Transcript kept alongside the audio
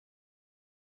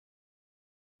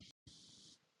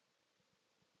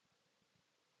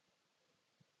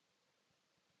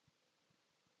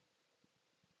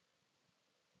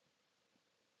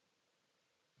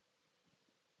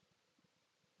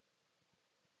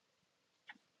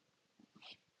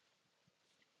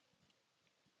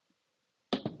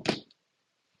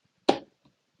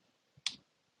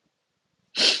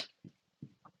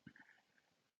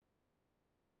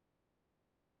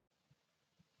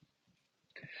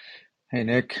Hey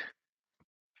Nick,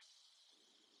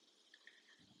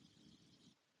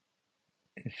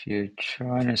 if you're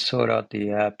trying to sort out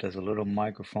the app, there's a little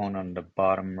microphone on the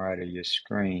bottom right of your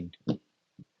screen.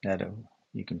 That'll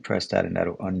you can press that and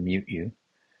that'll unmute you.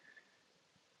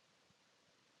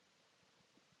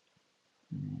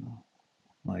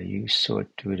 While you sort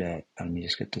through that, let me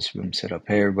just get this room set up.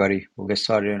 Hey everybody, we'll get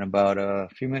started in about a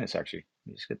few minutes actually.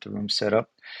 Just get the room set up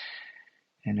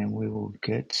and then we will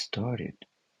get started.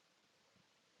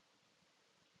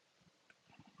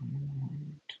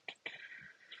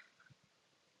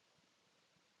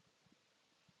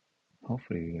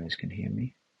 Hopefully you guys can hear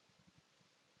me.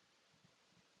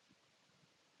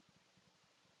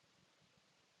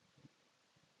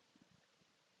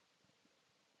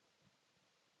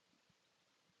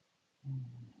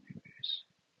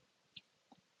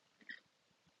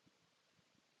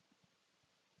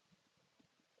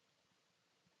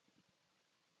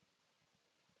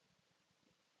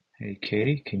 Hey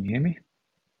Katie, can you hear me?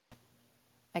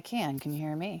 I can. Can you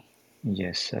hear me?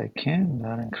 Yes, I can.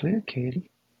 Loud and clear,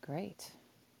 Katie. Great.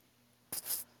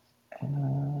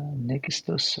 Nick is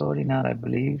still sorting out, I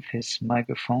believe, his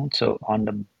microphone. So on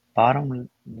the bottom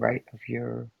right of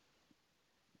your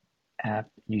app,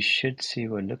 you should see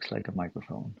what looks like a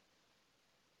microphone.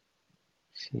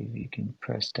 See if you can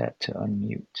press that to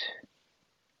unmute.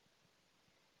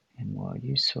 And while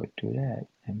you sort through that,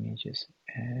 let me just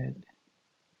add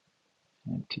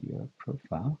to your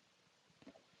profile.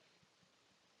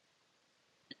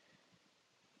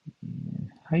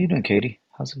 How you doing, Katie?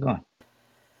 How's it going?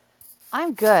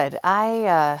 I'm good.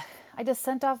 I just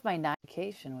sent off my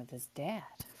vacation with his dad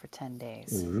for 10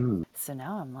 days. Ooh. So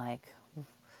now I'm like,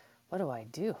 what do I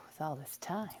do with all this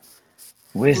time?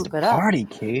 Where's the Whoop it up. party,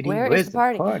 Katie? Where is Where's the the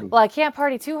party? party? Well, I can't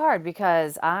party too hard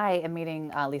because I am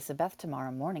meeting Lisa Beth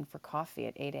tomorrow morning for coffee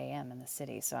at 8 a.m. in the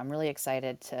city. So I'm really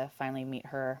excited to finally meet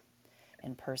her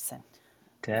in person.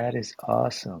 That is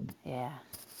awesome. Yeah.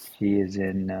 She is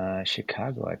in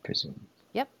Chicago, I presume.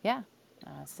 Yep. Yeah.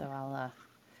 So I'll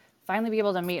finally be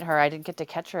able to meet her. I didn't get to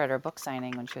catch her at her book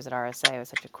signing when she was at RSA. It was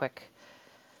such a quick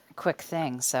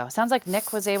thing. So it sounds like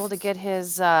Nick was able to get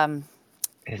his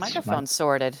It's my microphone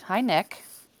sorted. Hi, Nick.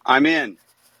 I'm in.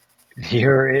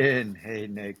 You're in. Hey,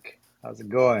 Nick. How's it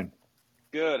going?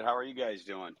 Good. How are you guys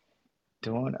doing?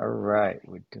 Doing all right.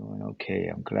 We're doing okay.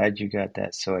 I'm glad you got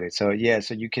that sorted. So yeah,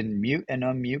 so you can mute and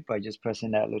unmute by just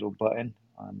pressing that little button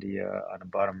on the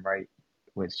bottom right,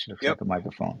 which looks Yep. like a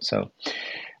microphone. So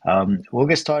we'll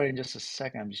get started in just a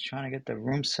second. I'm just trying to get the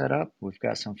room set up. We've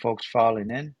got some folks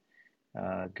filing in.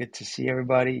 Good to see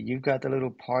everybody. You've got the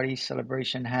little party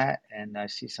celebration hat, and I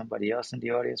see somebody else in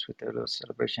the audience with their little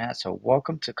celebration hat. So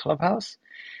welcome to Clubhouse.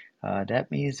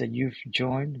 That means that you've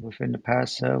joined within the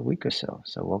past week or so.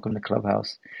 So welcome to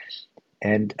Clubhouse.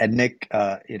 And Nick,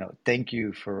 thank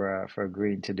you for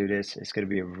agreeing to do this. It's going to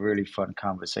be a really fun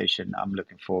conversation. I'm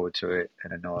looking forward to it,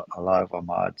 and I know a lot of our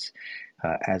mods,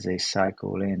 as they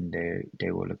cycle in,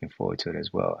 they were looking forward to it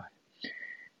as well.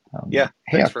 Yeah.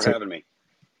 Hey, Thanks for having me.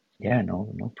 yeah,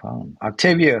 no problem.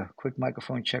 Octavia, quick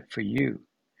microphone check for you.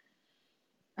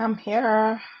 I'm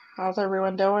here. How's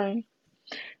everyone doing?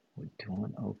 We're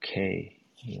doing okay.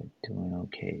 We're doing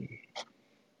okay.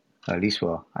 At least,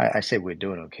 well, I say we're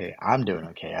doing okay. I'm doing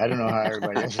okay. I don't know how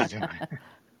everybody else is doing.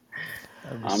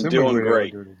 I'm I'm assuming doing we're all great.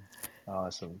 doing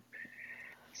awesome.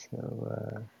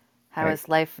 So, How hey, is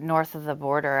life north of the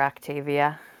border,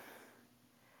 Octavia?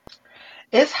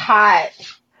 It's hot.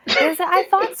 Is it? I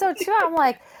thought so too. I'm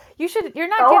like, you're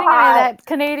not So getting any of hot. that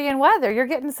Canadian weather. You're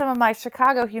getting some of my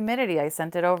Chicago humidity. I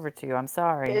sent it over to you. I'm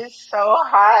sorry. It's so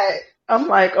hot. I'm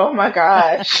like, oh my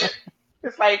gosh.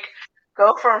 It's like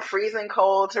go from freezing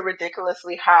cold to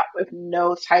ridiculously hot with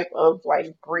no type of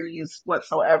like breeze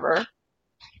whatsoever.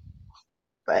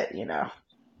 But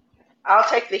I'll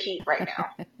take the heat right now.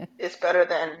 It's better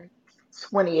than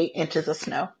 28 inches of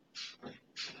snow.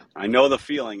 I know the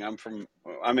feeling.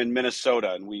 I'm in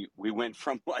Minnesota, and we went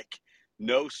from like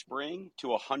no spring to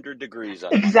 100 degrees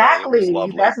on Monday. It was Exactly.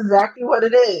 lovely. That's exactly what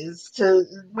it is.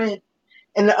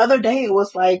 And the other day it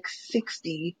was like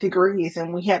 60 degrees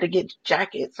and we had to get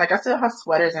jackets. Like I still have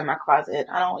sweaters in my closet.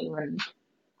 I don't even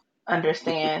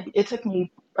understand. It took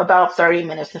me about 30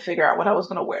 minutes to figure out what I was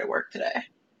going to wear to work today.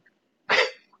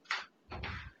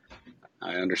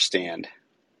 I understand.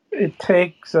 It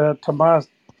takes Tomas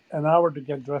an hour to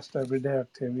get dressed every day,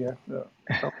 Octavia. So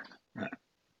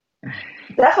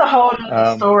That's a whole nother um,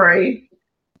 story.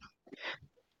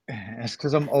 it's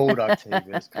because I'm old,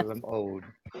 Octavia. It's because I'm old.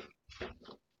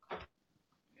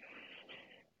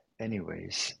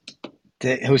 Anyways,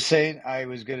 Hussein, I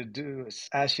was gonna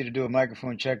ask you to do a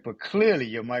microphone check, but clearly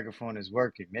your microphone is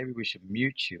working. Maybe we should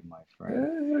mute you, my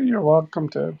friend. You're welcome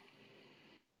to.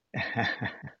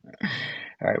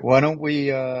 All right, why don't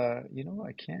we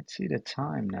I can't see the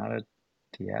time now that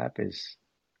the app is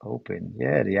open.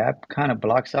 Yeah, the app kind of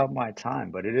blocks out my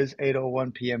time, but it is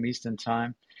 8:01 p.m. Eastern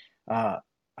time. Uh,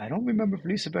 I don't remember if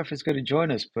Lisa Beth is going to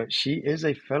join us, but she is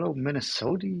a fellow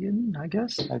Minnesotan, I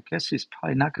guess. I guess she's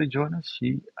probably not going to join us.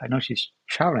 I know she's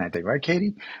traveling, I think, right,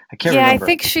 Katie? I can't Yeah, I remember.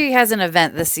 think she has an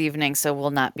event this evening, so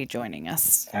will not be joining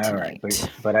us All right, tonight.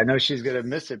 but I know she's going to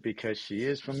miss it because she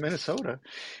is from Minnesota.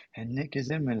 And Nick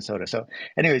is in Minnesota. So,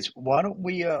 anyways, why don't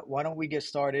we get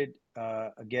started?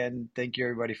 Again, thank you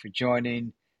everybody for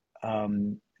joining.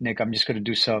 Nick, I'm just going to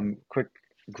do some quick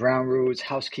ground rules,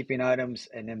 housekeeping items,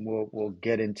 and then we'll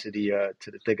get into the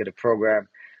thick of the program.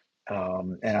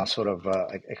 And I'll sort of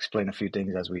explain a few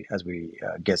things as we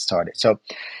get started. So,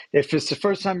 if it's the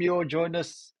first time you all joined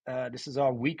us, this is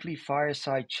our weekly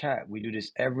fireside chat. We do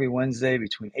this every Wednesday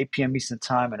between 8 p.m. Eastern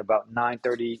Time and about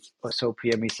 9:30 or so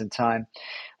p.m. Eastern Time.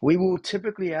 We will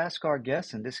typically ask our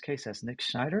guests, in this case, that's Nick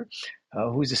Schneider,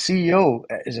 who's the CEO,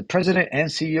 is the president and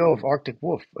CEO of Arctic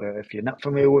Wolf. If you're not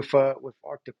familiar with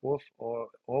Arctic Wolf or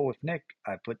with Nick,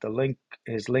 I put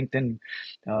his LinkedIn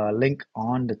link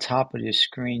on the top of your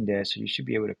screen there, so you should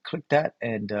be able to click that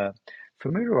and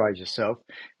familiarize yourself.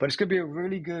 But it's going to be a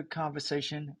really good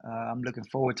conversation. I'm looking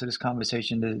forward to this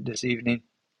conversation this evening,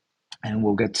 and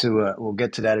we'll get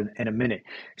to that in a minute.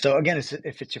 So again,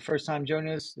 if it's your first time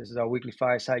joining us, this is our weekly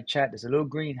fireside chat. There's a little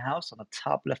green house on the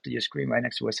top left of your screen, right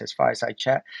next to where it says fireside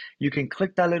chat. You can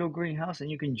click that little green house,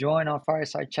 and you can join our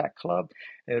fireside chat club.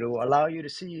 It'll allow you to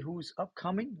see who's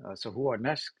upcoming, so who our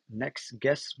next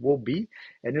guests will be,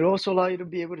 and it'll also allow you to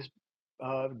be able to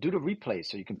do the replay,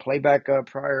 so you can play back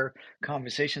prior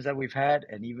conversations that we've had,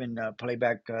 and even play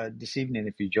back this evening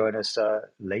if you join us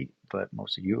late. But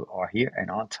most of you are here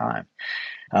and on time.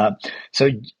 Uh, so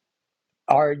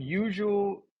our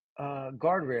usual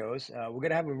guardrails. We're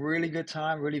gonna have a really good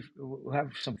time. Really, we'll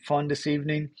have some fun this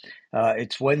evening.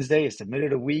 It's Wednesday. It's the middle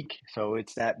of the week, so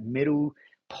it's that middle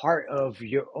part of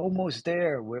you're almost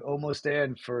there. We're almost there,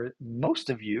 and for most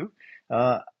of you,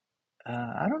 uh,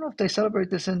 I don't know if they celebrate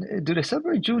this do they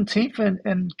celebrate Juneteenth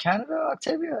in Canada,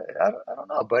 Octavia? I don't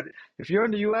know. But if you're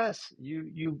in the US,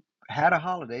 you had a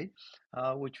holiday,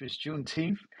 which was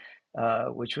Juneteenth,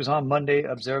 which was on Monday,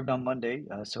 observed on Monday.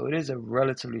 So it is a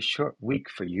relatively short week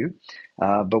for you.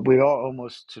 But we are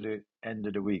almost to the end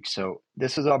of the week. So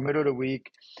this is our middle of the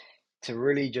week to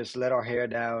really just let our hair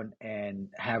down and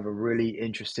have a really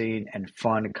interesting and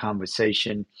fun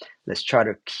conversation. Let's try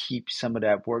to keep some of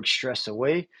that work stress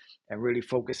away and really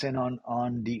focus in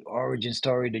on the origin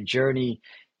story, the journey,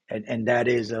 and that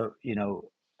is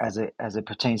as it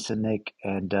pertains to Nick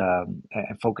and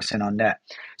focusing on that.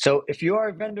 So if you are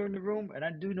a vendor in the room, and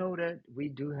I do know that we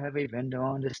do have a vendor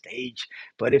on the stage,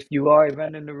 but if you are a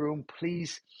vendor in the room,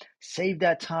 please save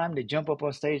that time to jump up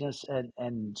on stage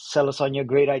and sell us on your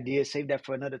great idea. Save that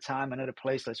for another time, another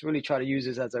place. Let's really try to use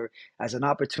this as an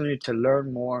opportunity to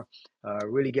learn more,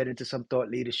 really get into some thought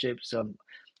leadership, some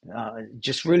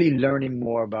just really learning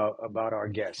more about our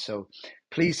guests. So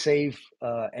please save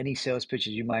any sales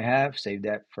pitches you might have. Save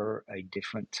that for a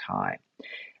different time.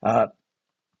 Uh,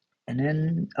 and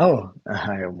then, oh,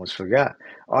 I almost forgot.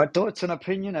 Our thoughts and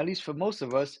opinion, at least for most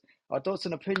of us, our thoughts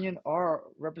and opinion are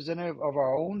representative of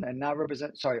our own and not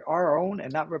are our own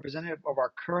and not representative of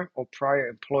our current or prior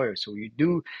employer. So you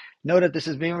do know that this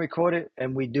is being recorded,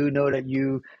 and we do know that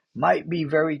you might be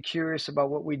very curious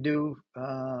about what we do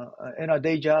in our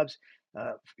day jobs.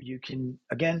 You can,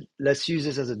 again, let's use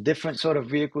this as a different sort of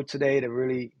vehicle today to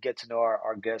really get to know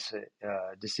our guests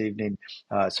this evening.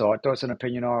 So our thoughts and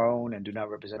opinion are our own and do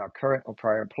not represent our current or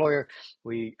prior employer.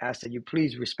 We ask that you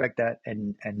please respect that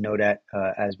and know that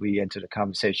as we enter the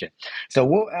conversation. So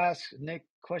we'll ask Nick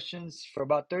questions for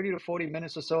about 30 to 40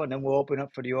 minutes or so, and then we'll open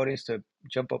up for the audience to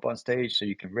jump up on stage so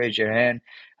you can raise your hand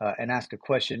and ask a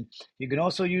question. You can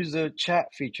also use the chat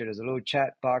feature. There's a little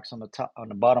chat box on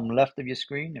the bottom left of your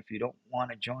screen. If you don't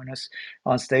want to join us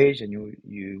on stage and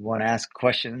you want to ask a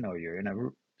question, or you're in a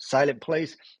silent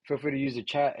place, feel free to use the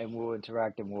chat and we'll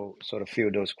interact and we'll sort of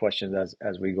field those questions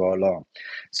as we go along.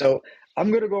 So I'm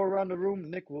going to go around the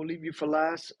room. Nick, we'll leave you for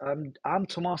last. I'm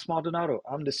Tomas Maldonado.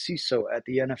 I'm the CISO at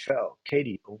the NFL.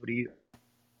 Katie, over to you.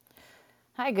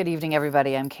 Hi, good evening,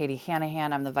 everybody. I'm Katie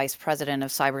Hanahan. I'm the Vice President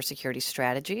of Cybersecurity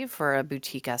Strategy for a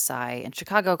boutique SI in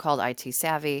Chicago called IT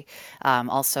Savvy.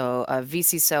 Also a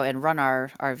VCISO and run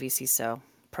our VCISO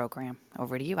program.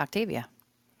 Over to you, Octavia.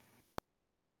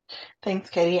 Thanks,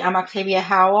 Katie. I'm Octavia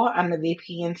Howell. I'm the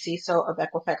VP and CISO of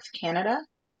Equifax Canada.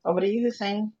 Over to you,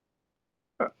 Hussein.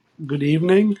 Good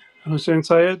evening. Hussein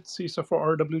Syed, CISO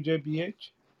for RWJBH.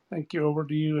 Thank you. Over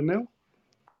to you, Anil.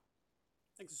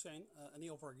 Thanks, Shane.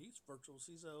 Anil Varghese, virtual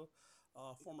CISO,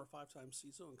 former five-time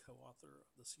CISO and co-author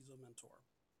of the CISO Mentor.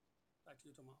 Back to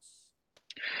you, Tomas.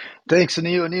 Thanks,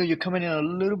 Anil. Anil, you're coming in a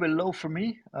little bit low for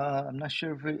me. I'm not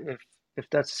sure if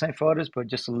that's the same for others, but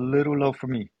just a little low for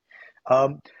me.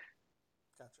 Um,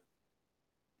 Gotcha.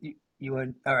 you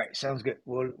went all right. Sounds good.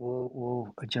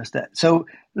 We'll adjust that. So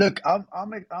look,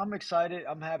 I'm excited.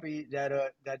 I'm happy that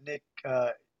that Nick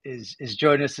is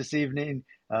joining us this evening.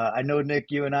 I know Nick,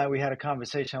 you and I we had a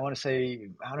conversation. I want to say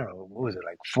I don't know what was it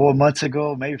like 4 months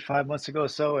ago, maybe 5 months ago or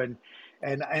so, and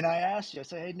I asked you. I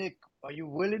said, hey Nick, are you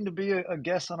willing to be a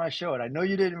guest on our show? And I know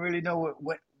you didn't really know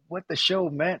what the show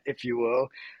meant, if you will,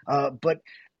 but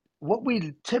what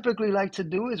we typically like to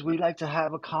do is we like to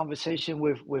have a conversation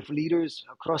with leaders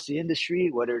across the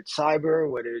industry, whether it's cyber,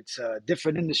 whether it's a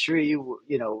different industry,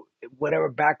 whatever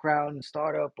background,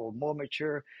 startup or more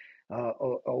mature,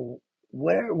 or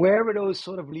wherever those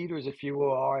sort of leaders, if you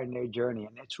will, are in their journey.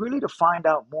 And it's really to find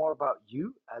out more about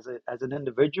you as an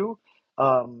individual.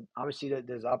 Obviously,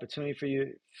 there's opportunity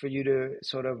for you to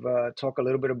sort of talk a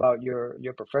little bit about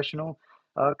your professional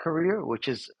career, which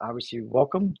is obviously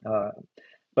welcome.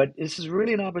 But this is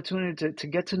really an opportunity to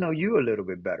get to know you a little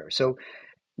bit better. So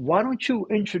why don't you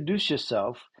introduce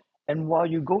yourself? And while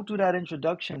you go through that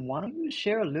introduction, why don't you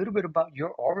share a little bit about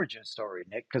your origin story,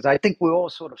 Nick? Because I think we're all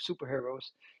sort of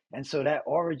superheroes. And so that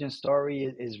origin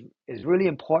story is really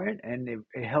important, and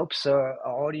it helps our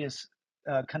audience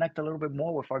connect a little bit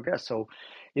more with our guests. So,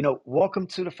 welcome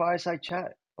to the Fireside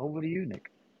Chat. Over to you,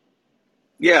 Nick.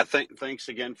 Yeah, thanks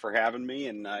again for having me.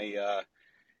 And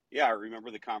I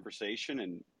remember the conversation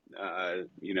and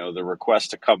the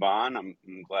request to come on. I'm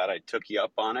glad I took you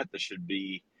up on it. This should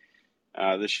be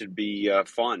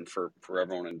fun for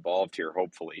everyone involved here,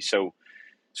 hopefully. So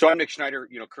I'm Nick Schneider,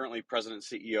 currently president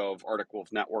and CEO of Arctic Wolf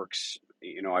Networks.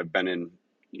 I've been in,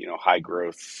 high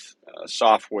growth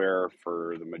software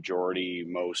for the majority,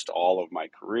 most all of my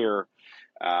career.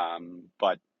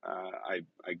 But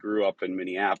I grew up in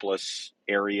Minneapolis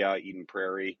area, Eden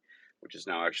Prairie, which is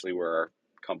now actually where our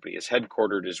company is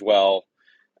headquartered as well.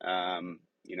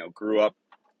 Grew up,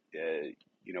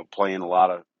 playing a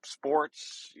lot of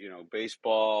sports,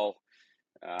 baseball,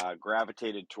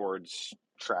 gravitated towards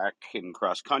track and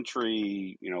cross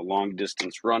country, long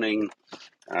distance running,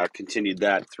 continued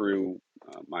that through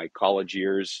my college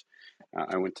years.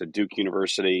 I went to Duke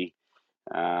University.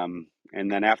 And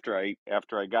then after I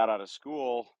got out of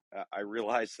school, I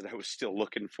realized that I was still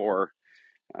looking for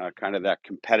kind of that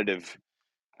competitive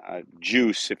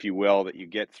juice, if you will, that you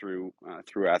get through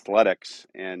athletics.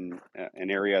 And an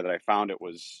area that I found it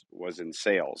was in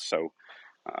sales. So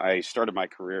I started my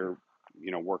career,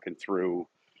 working through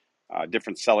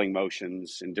different selling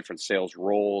motions and different sales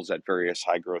roles at various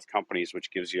high growth companies,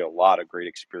 which gives you a lot of great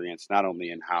experience, not only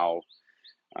in how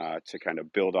to kind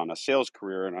of build on a sales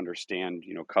career and understand,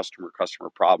 customer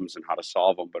problems and how to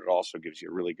solve them, but it also gives you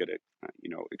a really good,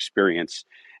 experience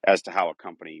as to how a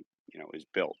company, is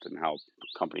built and how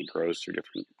a company grows through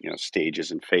different,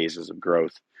 stages and phases of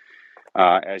growth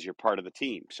as you're part of the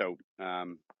team. So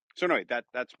anyway,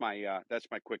 that's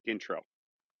my quick intro.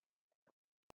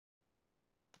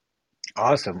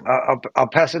 Awesome. I'll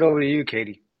pass it over to you,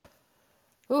 Katie.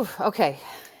 Ooh, okay.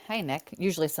 Hi, Nick.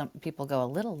 Usually some people go a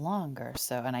little longer,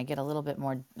 and I get a little bit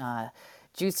more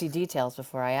juicy details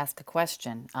before I ask a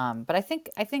question. But I think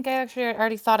I actually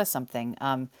already thought of something.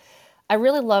 I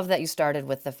really love that you started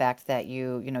with the fact that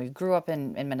you grew up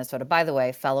in Minnesota. By the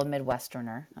way, fellow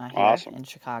Midwesterner here Awesome. in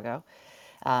Chicago.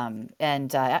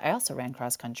 And I also ran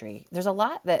cross country. There's a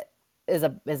lot that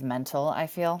is mental, I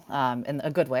feel, in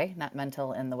a good way, not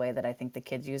mental in the way that I think the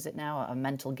kids use it now, a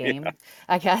mental Yeah. game,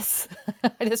 I guess. I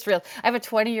have a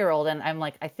 20-year-old, and I'm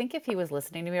like, I think if he was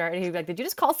listening to me already, he'd be like, did you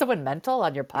just call someone mental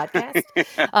on your podcast?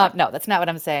 No, that's not what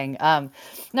I'm saying.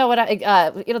 No,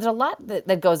 there's a lot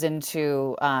that goes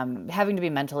into having to be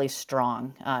mentally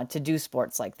strong to do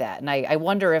sports like that. And I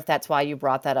wonder if that's why you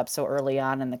brought that up so early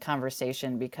on in the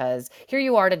conversation, because here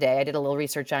you are today. I did a little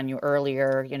research on you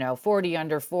earlier, 40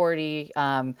 under 40.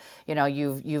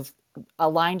 You've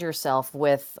aligned yourself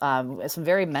with some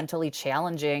very mentally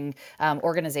challenging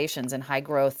organizations and high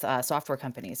growth software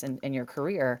companies in your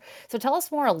career. So tell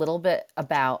us more a little bit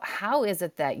about how is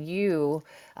it that you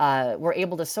were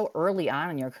able to so early on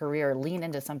in your career lean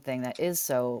into something that is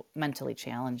so mentally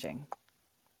challenging.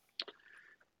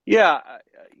 Yeah.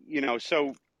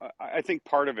 So I think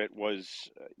part of it was,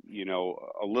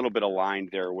 a little bit aligned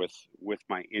there with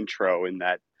my intro in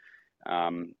that,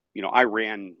 I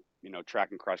ran, track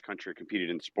and cross country, competed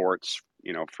in sports,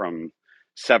 from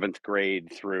seventh grade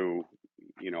through,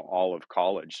 all of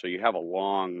college. So you have a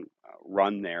long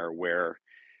run there where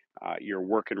you're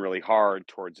working really hard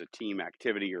towards a team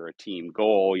activity or a team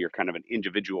goal. You're kind of an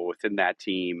individual within that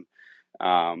team,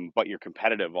 but you're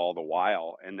competitive all the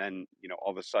while. And then,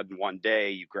 all of a sudden one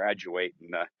day you graduate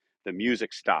and the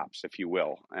music stops, if you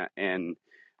will. And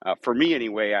for me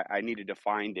anyway, I needed to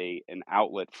find an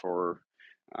outlet for,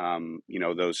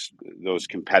 those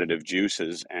competitive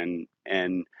juices. And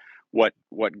what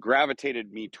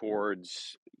gravitated me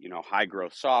towards, high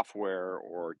growth software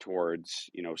or towards,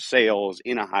 sales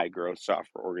in a high growth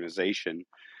software organization,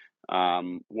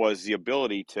 was the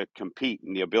ability to compete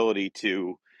and the ability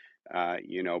to,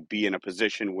 be in a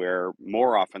position where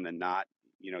more often than not,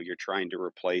 you're trying to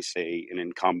replace an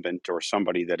incumbent or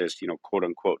somebody that is, quote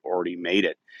unquote, already made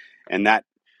it. And that,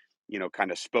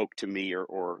 kind of spoke to me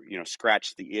or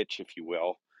scratched the itch, if you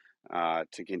will,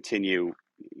 to continue,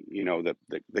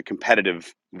 the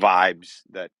competitive vibes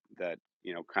that,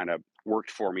 kind of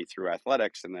worked for me through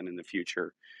athletics. And then in the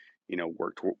future,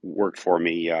 worked for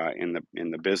me in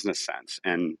the business sense.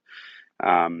 And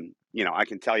I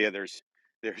can tell you there's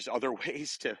other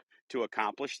ways to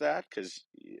accomplish that because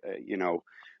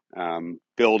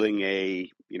building a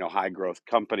high growth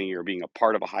company or being a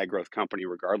part of a high growth company,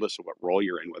 regardless of what role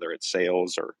you're in, whether it's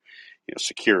sales or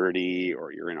security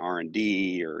or you're in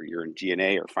R&D or you're in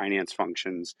G&A or finance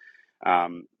functions,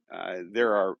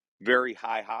 there are very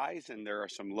high highs and there are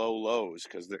some low lows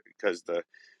because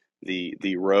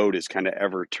the road is kind of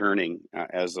ever turning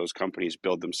as those companies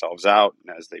build themselves out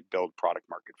and as they build product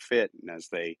market fit and as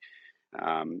they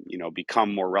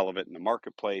become more relevant in the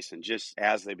marketplace. And just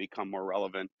as they become more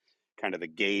relevant, kind of the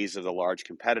gaze of the large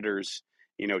competitors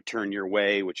turn your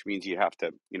way, which means you have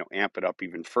to amp it up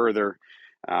even further.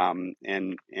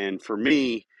 And for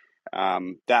me,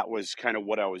 that was kind of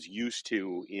what I was used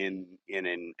to in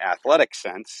an athletic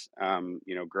sense,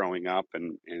 growing up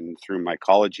and through my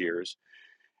college years.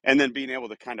 And then being able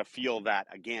to kind of feel that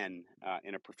again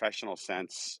in a professional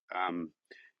sense,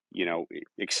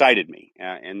 excited me.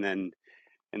 And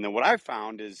then what I've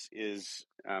found is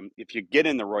if you get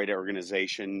in the right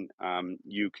organization,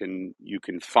 you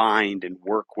can find and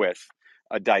work with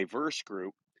a diverse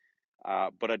group,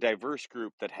 but a diverse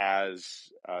group that has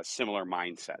a similar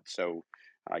mindset. So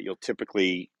you'll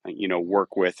typically,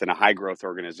 work with in a high growth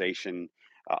organization,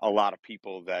 a lot of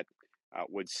people that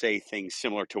would say things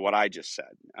similar to what I just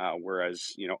said,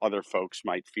 whereas, other folks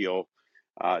might feel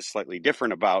slightly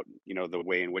different about, the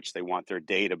way in which they want their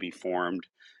day to be formed.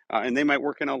 And they might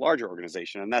work in a larger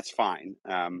organization, and that's fine.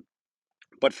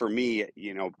 But for me,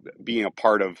 being a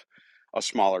part of a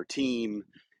smaller team,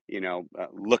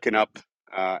 looking up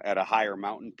at a higher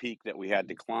mountain peak that we had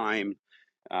to climb,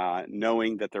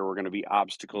 knowing that there were going to be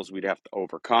obstacles we'd have to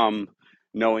overcome,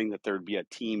 knowing that there'd be a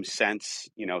team sense,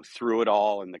 through it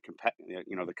all, and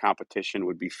the competition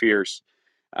would be fierce.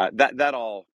 That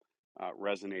all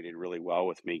resonated really well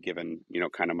with me, given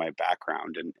kind of my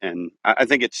background, and I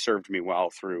think it served me well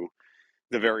through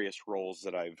the various roles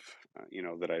that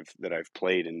I've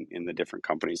played in the different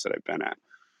companies that I've been at.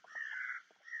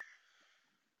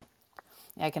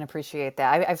 I can appreciate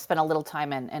that. I've spent a little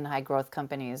time in high growth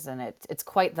companies, and it's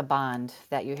quite the bond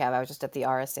that you have. I was just at the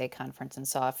RSA conference and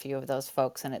saw a few of those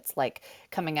folks, and it's like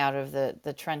coming out of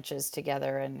the trenches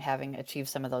together and having achieved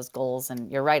some of those goals. And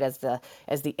you're right, as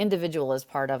the individual is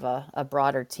part of a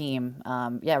broader team.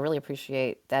 Yeah, I really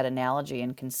appreciate that analogy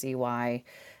and can see why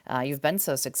you've been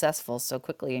so successful so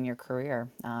quickly in your career.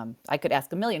 I could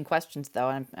ask a million questions, though,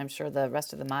 and I'm sure the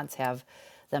rest of the mods have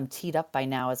them teed up by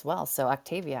now as well. So,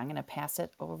 Octavia, I'm going to pass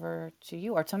it over to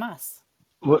you or Tomas.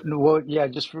 Well, yeah,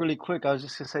 just really quick. I was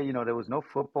just gonna say, there was no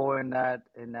football in that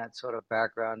sort of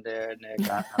background there, Nick.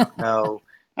 I don't know.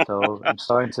 So Yeah, I'm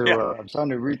starting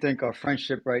to rethink our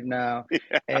friendship right now.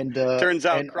 yeah. And Turns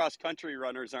out and cross country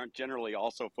runners aren't generally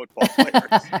also football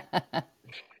players.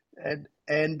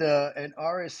 and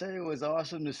RSA was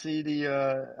awesome to see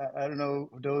I don't know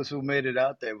those who made it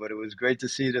out there, but it was great to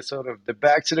see the sort of the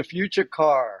Back to the Future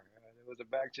car. There was a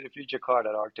Back to the Future car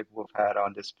that Arctic Wolf had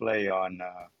on display on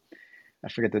I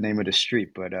forget the name of the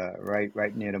street, but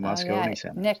right near the Oh, yeah. Moscone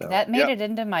Center. Nick, So that made Yep, it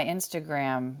into my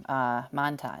Instagram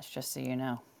montage, just so you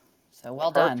know. So,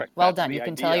 well done. perfect. Well That's done. the You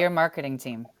can tell idea. your marketing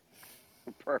team.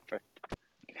 Perfect.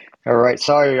 all right,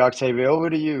 sorry, Octavia, over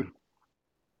to you.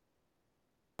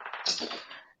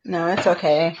 No, it's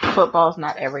okay. Football's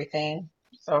not everything.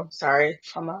 So sorry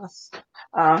from us.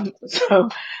 So,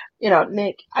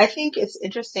 Nick, I think it's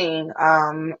interesting.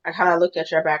 I kind of looked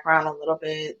at your background a little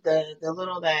bit, the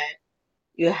little that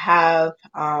you have,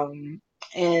 and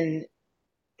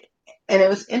and it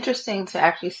was interesting to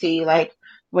actually see like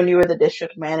when you were the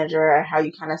district manager and how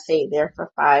you kind of stayed there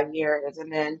for 5 years,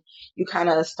 and then you kind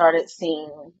of started seeing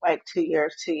like 2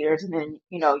 years, and then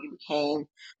you became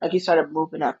like you started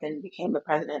moving up and became the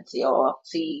president and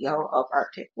CEO of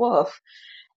Arctic Wolf.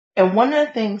 And one of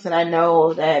the things that I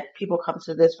know that people come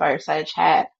to this fireside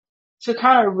chat to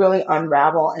kind of really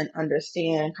unravel and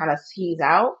understand, kind of tease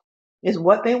out, is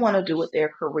what they want to do with their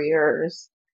careers.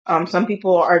 Some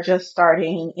people are just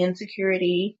starting in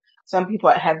security. Some people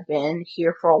have been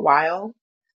here for a while.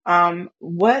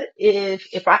 What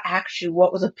if I asked you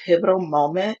what was a pivotal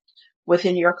moment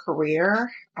within your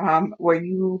career, where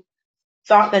you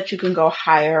thought that you can go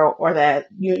higher, or that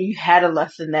you had a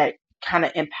lesson that kind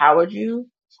of empowered you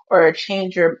or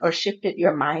changed your or shifted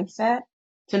your mindset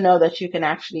to know that you can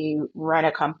actually run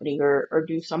a company or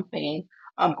do something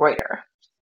greater?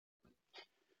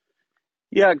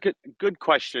 Yeah, good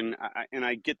question. And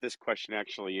I get this question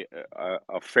actually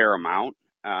a fair amount.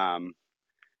 And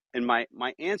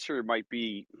my answer might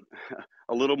be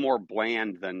a little more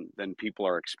bland than people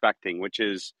are expecting,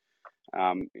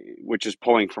 um, which is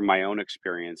pulling from my own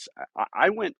experience. I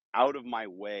went out of my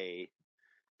way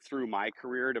through my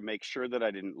career to make sure that I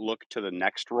didn't look to the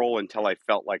next role until I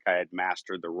felt like I had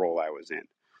mastered the role I was in.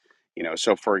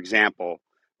 So for example,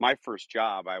 my first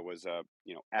job, I was a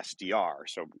SDR.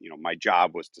 So my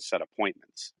job was to set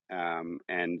appointments,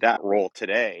 and that role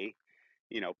today,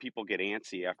 people get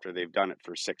antsy after they've done it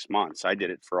for 6 months. I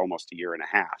did it for almost a year and a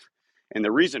half. And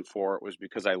the reason for it was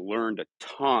because I learned a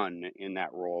ton in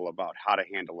that role about how to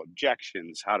handle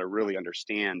objections, how to really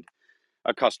understand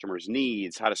a customer's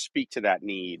needs, how to speak to that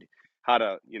need, how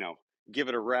to, give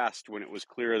it a rest when it was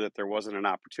clear that there wasn't an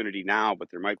opportunity now,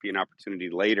 but there might be an opportunity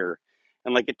later.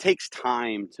 And like it takes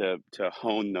time to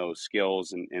hone those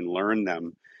skills and learn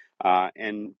them.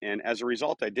 And as a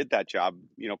result, I did that job,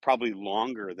 probably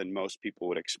longer than most people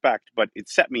would expect, but it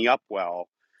set me up well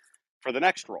for the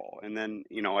next role. And then,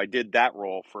 I did that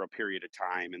role for a period of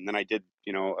time. And then I did,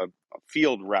 a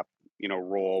field rep,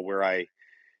 role where I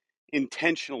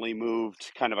intentionally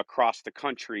moved kind of across the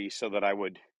country so that I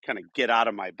would kind of get out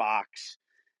of my box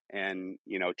and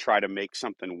try to make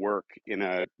something work in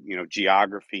a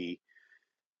geography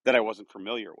that I wasn't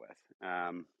familiar with.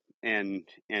 And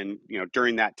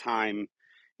during that time,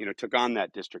 took on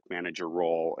that district manager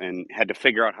role and had to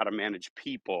figure out how to manage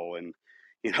people and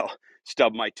you know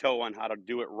stub my toe on how to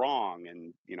do it wrong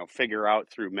and figure out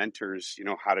through mentors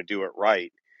how to do it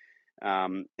right.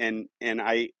 And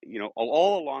I,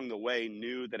 all along the way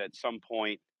knew that at some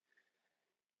point,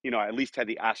 I at least had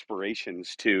the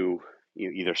aspirations to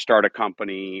either start a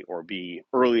company or be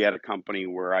early at a company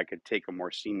where I could take a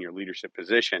more senior leadership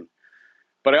position.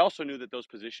 But I also knew that those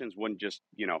positions wouldn't just,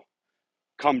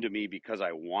 come to me because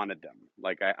I wanted them.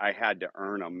 Like I had to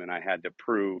earn them, and I had to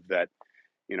prove that,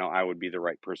 I would be the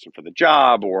right person for the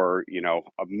job, or,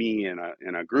 me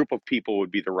and a group of people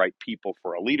would be the right people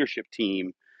for a leadership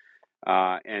team.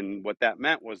 And what that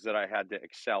meant was that I had to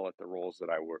excel at the roles that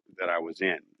I was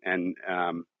in.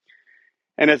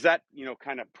 And as that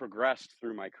kind of progressed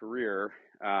through my career,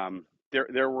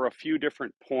 there were a few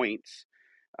different points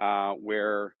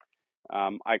where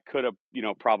I could have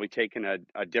probably taken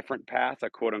a different path, a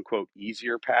quote unquote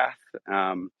easier path.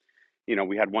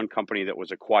 We had one company that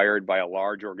was acquired by a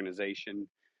large organization.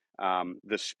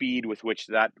 The speed with which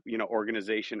that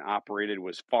organization operated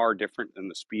was far different than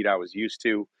the speed I was used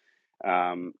to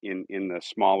in the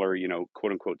smaller,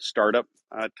 quote unquote startup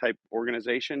type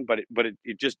organization. But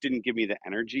it just didn't give me the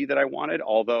energy that I wanted.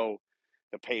 Although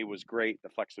the pay was great, the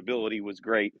flexibility was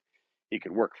great. You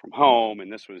could work from home,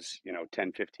 and this was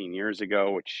 10, 15 years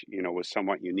ago, which was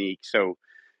somewhat unique.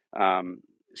 Um,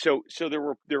 so there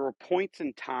were points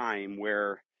in time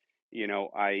where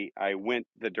I went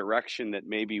the direction that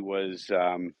maybe was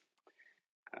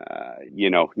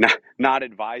not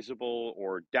advisable,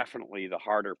 or definitely the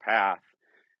harder path.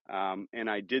 And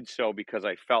I did so because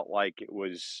I felt like it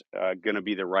was going to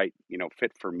be the right,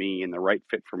 fit for me and the right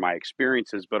fit for my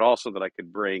experiences, but also that I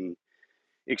could bring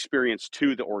experience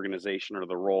to the organization or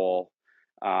the role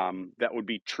that would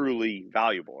be truly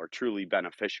valuable or truly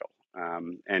beneficial.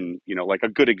 And like a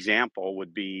good example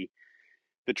would be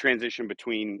the transition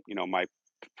between, my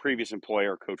previous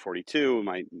employer, Code 42, and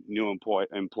my new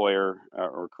employer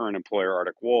or current employer,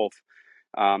 Arctic Wolf.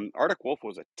 Arctic Wolf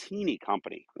was a teeny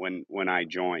company when I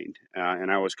joined,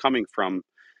 and I was coming from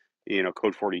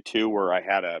Code 42, where I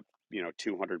had a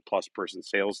 200 plus person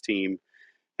sales team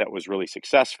that was really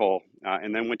successful,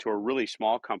 and then went to a really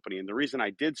small company. And the reason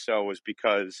I did so was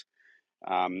because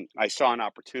I saw an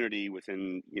opportunity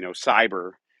within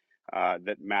cyber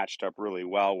that matched up really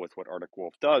well with what Arctic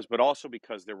Wolf does, but also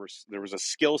because there was a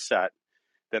skill set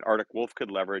that Arctic Wolf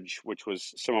could leverage, which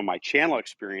was some of my channel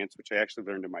experience, which I actually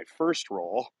learned in my first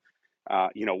role,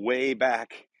 way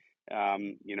back,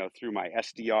 through my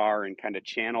SDR and kind of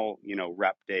channel,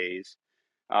 rep days,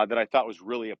 that I thought was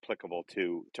really applicable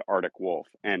to Arctic Wolf,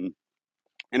 and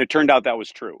it turned out that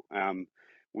was true.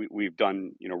 We've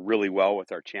done really well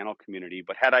with our channel community,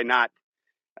 but had I not,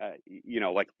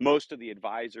 like most of the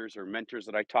advisors or mentors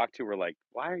that I talked to were like,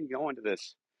 "Why are you going to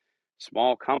this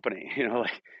small company?"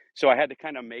 Like, so I had to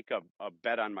kind of make a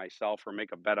bet on myself, or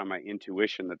make a bet on my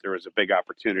intuition that there was a big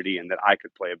opportunity and that I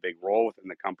could play a big role within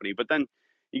the company. But then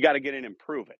you got to get in and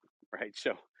prove it, right?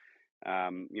 So,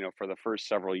 for the first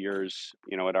several years,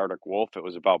 at Arctic Wolf, it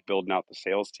was about building out the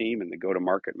sales team and the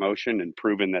go-to-market motion and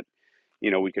proving that,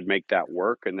 we could make that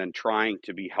work, and then trying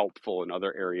to be helpful in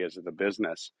other areas of the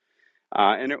business.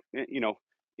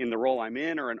 In the role I'm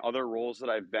in, or in other roles that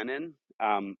I've been in,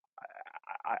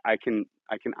 I can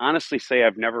honestly say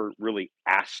I've never really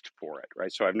asked for it,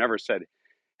 right? So I've never said,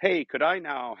 "Hey, could I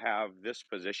now have this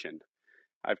position?"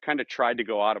 I've kind of tried to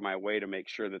go out of my way to make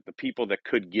sure that the people that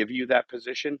could give you that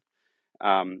position,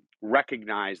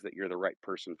 recognize that you're the right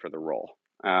person for the role,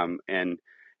 and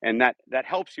that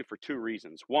helps you for two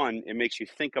reasons. One, it makes you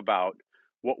think about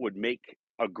what would make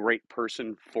a great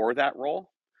person for that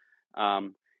role.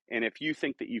 Um, and if you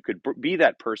think that you could be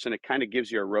that person, it kind of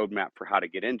gives you a roadmap for how to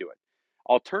get into it.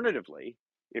 Alternatively,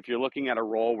 if you're looking at a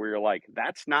role where you're like,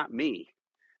 "That's not me,"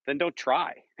 then don't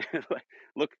try.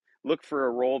 look look for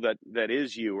a role that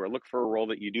is you, or look for a role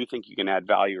that you do think you can add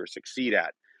value or succeed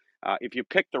at. If you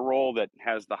pick the role that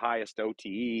has the highest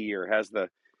OTE, or has the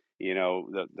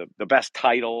best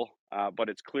title, but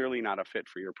it's clearly not a fit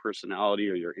for your personality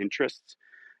or your interests,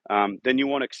 then you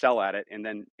won't excel at it. And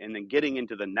then getting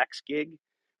into the next gig,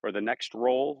 or the next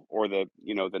role, or the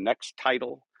next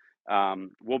title,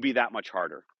 will be that much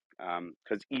harder,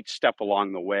 because each step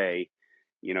along the way,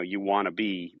 you want to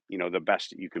be the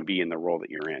best that you can be in the role that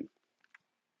you're in.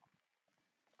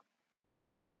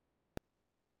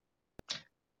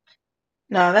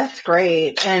 No, that's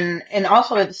great. And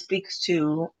also it speaks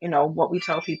to, what we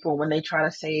tell people when they try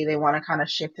to say they want to kind of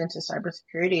shift into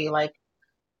cybersecurity, like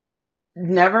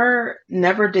never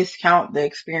discount the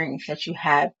experience that you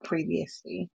had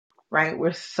previously, right?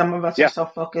 Where some of us are Yeah, so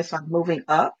focused on moving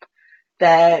up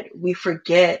that we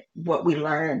forget what we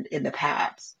learned in the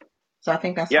past. So I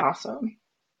think that's yeah, awesome.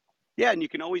 yeah. And you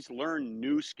can always learn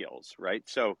new skills, right?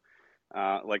 So,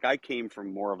 like, I came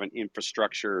from more of an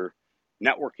infrastructure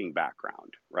networking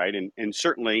background, right? And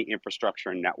certainly infrastructure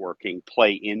and networking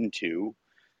play into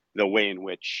the way in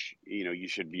which you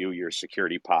should view your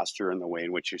security posture, and the way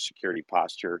in which your security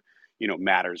posture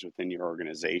matters within your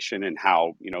organization, and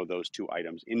how those two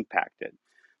items impact it.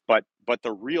 But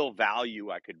the real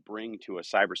value I could bring to a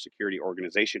cybersecurity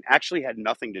organization actually had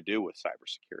nothing to do with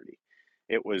cybersecurity.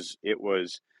 It was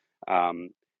um,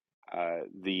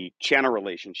 the channel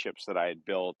relationships that I had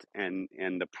built, and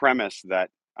the premise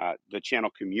that the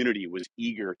channel community was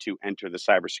eager to enter the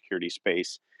cybersecurity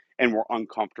space, and were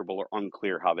uncomfortable or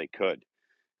unclear how they could.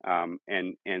 And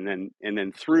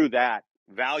then through that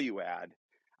value add,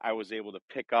 I was able to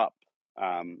pick up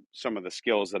some of the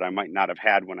skills that I might not have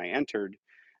had when I entered,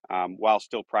 while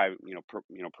still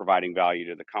providing value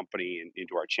to the company, and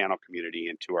into our channel community,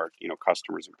 and to our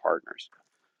customers and partners.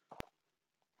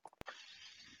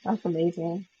 That's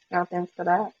amazing. Thanks for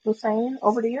that. Hussein,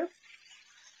 over to you.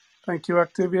 Thank you,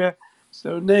 Octavia.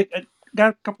 So, Nick, I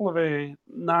got a couple of a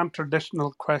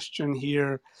non-traditional question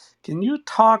here. Can you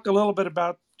talk a little bit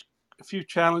about a few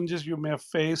challenges you may have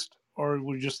faced, or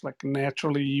were just like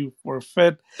naturally you were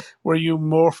fit, where you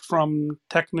morphed from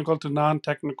technical to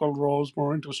non-technical roles,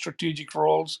 more into strategic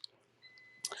roles?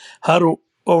 How to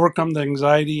overcome the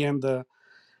anxiety and the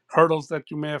hurdles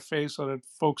that you may have faced, so that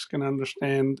folks can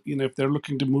understand, if they're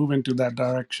looking to move into that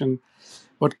direction,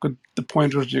 what could the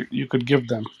pointers you could give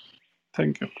them?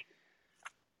 Thank you.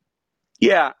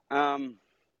 Yeah.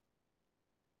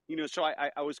 So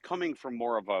I was coming from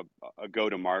more of a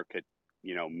go-to-market,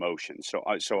 motion.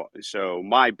 So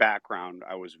my background,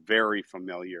 I was very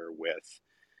familiar with,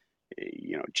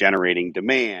 generating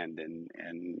demand,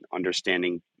 and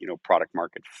understanding, product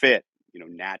market fit,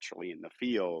 naturally in the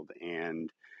field,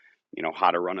 and,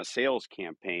 how to run a sales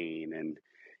campaign, and,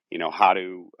 how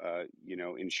to,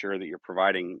 ensure that you're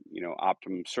providing,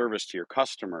 optimum service to your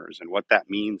customers, and what that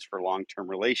means for long-term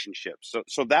relationships.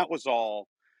 So that was all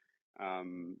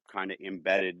kind of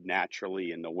embedded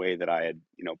naturally in the way that I had,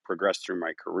 progressed through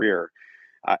my career.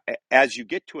 As you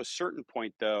get to a certain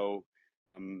point, though,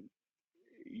 um,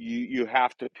 you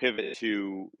have to pivot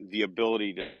to the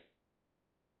ability to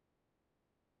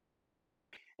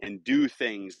and do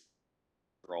things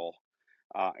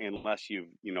unless you've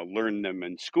learned them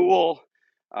in school,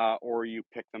 or you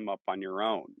pick them up on your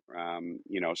own.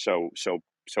 So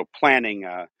planning,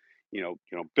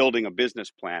 building a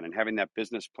business plan and having that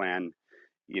business plan,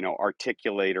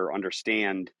 articulate or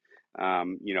understand,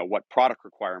 what product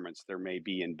requirements there may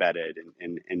be embedded,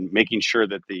 and making sure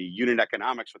that the unit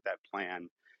economics with that plan,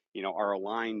 are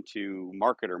aligned to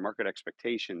market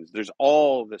expectations. There's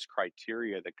all this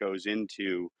criteria that goes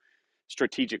into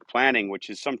strategic planning, which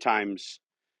is sometimes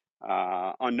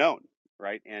unknown,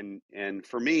 right? And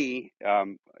for me, I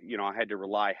had to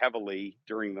rely heavily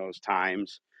during those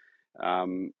times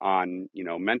on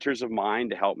mentors of mine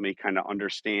to help me kind of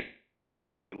understand,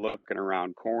 looking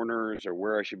around corners or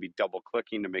where I should be double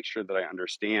clicking to make sure that I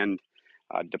understand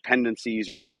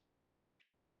dependencies.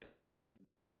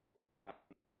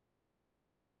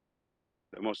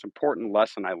 The most important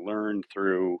lesson I learned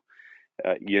through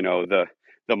the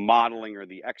modeling or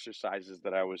the exercises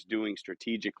that I was doing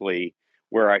strategically,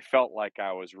 where I felt like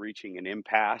I was reaching an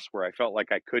impasse, where I felt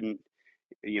like I couldn't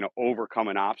overcome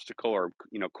an obstacle, or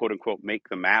quote unquote make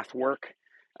the math work,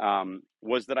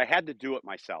 was that I had to do it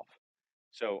myself.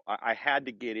 So I had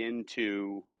to get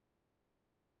into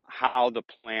how the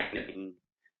planning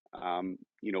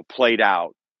played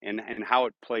out, and how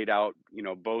it played out,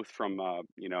 both from a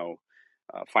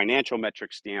financial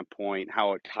metric standpoint,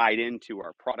 how it tied into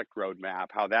our product roadmap,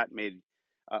 how that made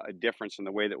a difference in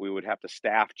the way that we would have to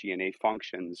staff G&A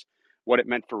functions, what it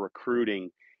meant for recruiting.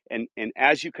 And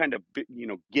as you kind of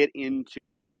get into,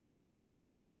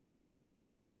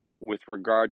 with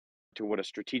regard to what a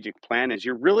strategic plan is,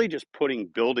 you're really just putting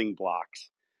building blocks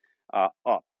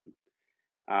up.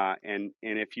 And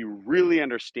if you really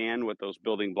understand what those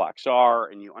building blocks are,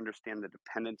 and you understand the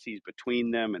dependencies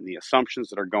between them and the assumptions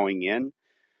that are going in,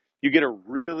 you get a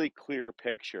really clear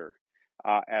picture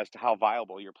as to how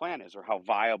viable your plan is, or how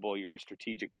viable your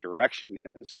strategic direction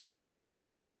is.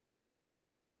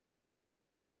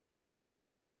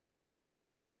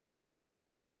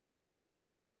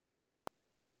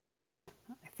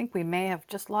 I think we may have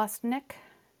just lost Nick.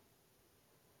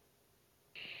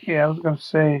 Yeah, I was going to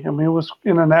say, I mean, it was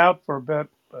in and out for a bit,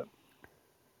 but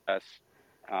Yes,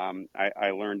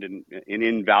 I learned an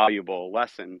invaluable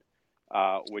lesson,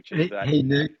 which is Hey, that. hey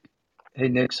Nick. Hey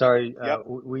Nick, sorry, Yep.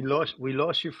 we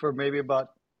lost you for maybe about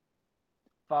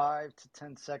 5 to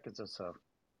 10 seconds or so.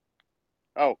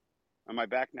 Oh, am I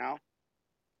back now?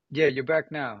 Yeah, you're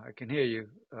back now. I can hear you,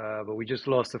 but we just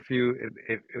lost a few.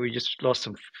 We just lost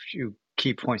some few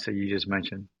key points that you just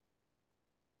mentioned.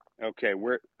 Okay,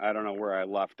 I don't know where I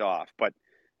left off,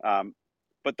 um,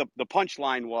 but the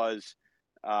punchline was,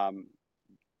 um,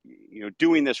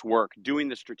 doing this work, doing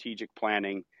the strategic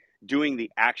planning, doing the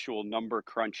actual number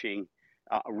crunching,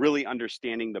 really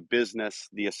understanding the business,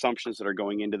 the assumptions that are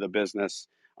going into the business,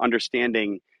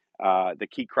 understanding the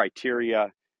key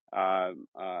criteria,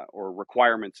 or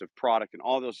requirements of product, and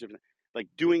all those different, like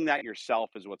doing that yourself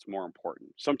is what's more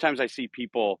important. Sometimes I see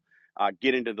people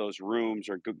get into those rooms,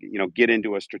 or get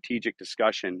into a strategic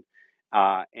discussion,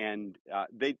 and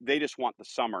they just want the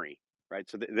summary, right?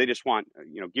 So they just want,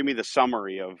 give me the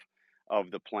summary of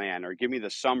the plan, or give me the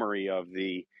summary of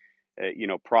the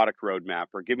product roadmap,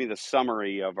 or give me the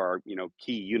summary of our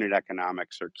key unit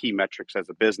economics or key metrics as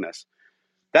a business.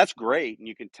 That's great, and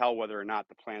you can tell whether or not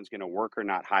the plan's going to work or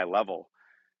not, high level,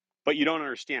 but you don't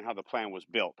understand how the plan was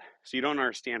built. So you don't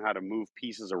understand how to move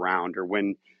pieces around, or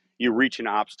when you reach an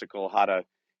obstacle, how to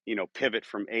pivot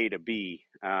from A to B,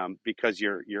 because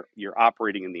you're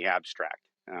operating in the abstract.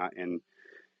 And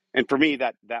for me,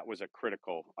 that was a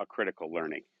critical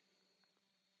learning.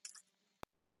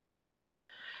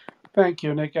 thank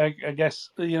you, Nick. I guess,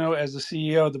 as the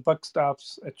CEO, the buck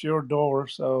stops at your door.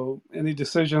 So any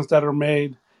decisions that are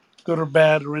made, good or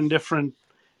bad or indifferent,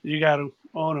 you got to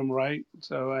own them, right?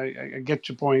 So I get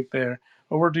your point there.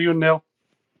 Over to you, Neil.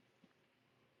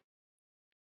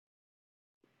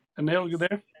 Neil, you Thanks.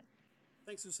 there?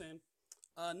 Thanks, Hussein.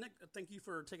 Nick, thank you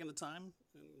for taking the time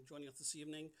and joining us this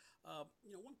evening.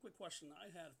 One quick question I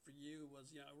had for you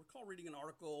was, I recall reading an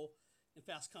article in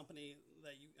Fast Company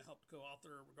that you helped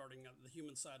co-author regarding the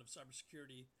human side of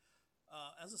cybersecurity.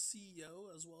 As a CEO,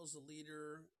 as well as a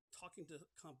leader, talking to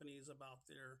companies about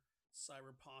their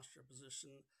cyber posture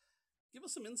position, give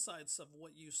us some insights of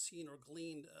what you've seen or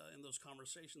gleaned in those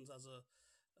conversations as a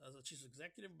chief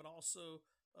executive, but also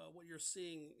what you're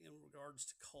seeing in regards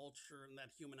to culture and that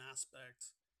human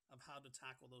aspect of how to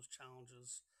tackle those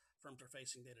challenges firms are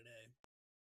facing day to day.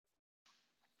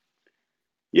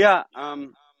 Yeah,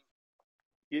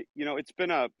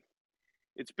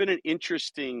 it's been an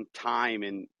interesting time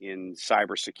in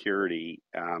cybersecurity,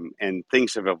 and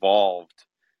things have evolved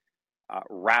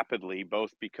rapidly,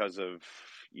 both because of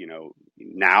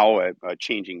now a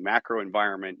changing macro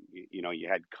environment. You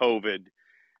had COVID.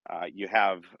 You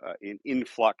have an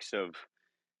influx of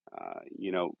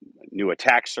new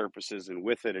attack surfaces, and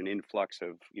with it, an influx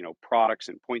of products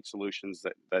and point solutions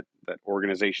that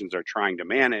organizations are trying to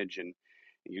manage, and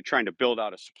you're trying to build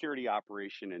out a security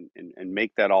operation and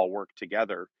make that all work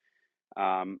together.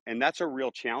 And that's a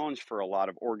real challenge for a lot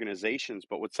of organizations.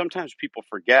 But what sometimes people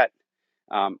forget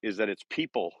is that it's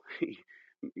people,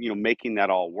 making that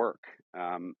all work.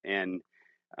 And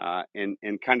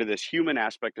kind of this human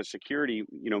aspect of security,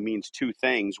 means two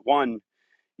things. One,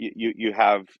 you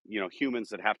have humans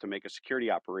that have to make a security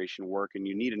operation work, and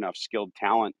you need enough skilled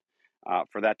talent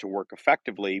for that to work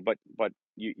effectively. But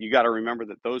you got to remember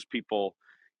that those people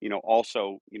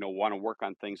also want to work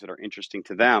on things that are interesting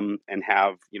to them and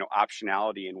have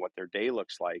optionality in what their day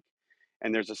looks like.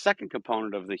 And there's a second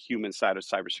component of the human side of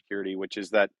cybersecurity, which is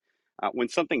that when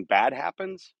something bad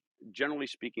happens, generally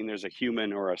speaking, there's a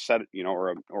human or a set,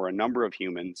 or a number of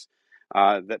humans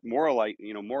that more likely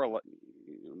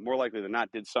than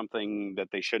not did something that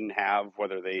they shouldn't have,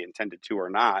 whether they intended to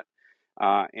or not,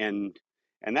 and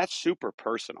that's super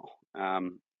personal.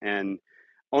 And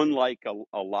unlike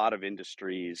a lot of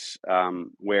industries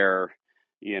where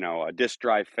a disk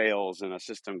drive fails and a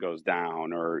system goes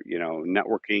down, or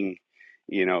networking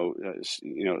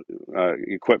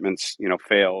equipment's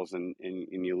fails and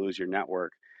you lose your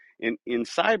network. In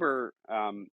cyber,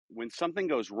 when something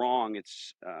goes wrong,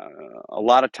 it's a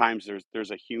lot of times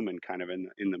there's a human kind of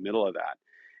in the middle of that,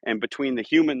 and between the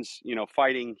humans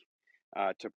fighting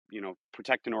to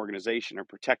protect an organization or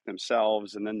protect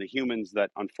themselves, and then the humans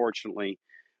that unfortunately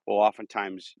will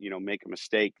oftentimes make a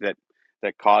mistake that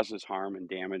causes harm and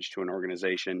damage to an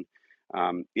organization.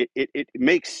 It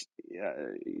makes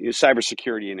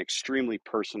cybersecurity an extremely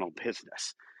personal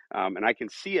business, and I can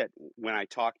see it when I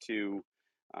talk to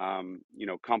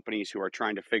companies who are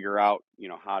trying to figure out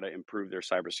how to improve their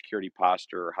cybersecurity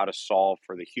posture, or how to solve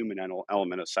for the human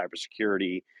element of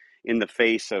cybersecurity in the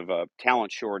face of a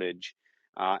talent shortage.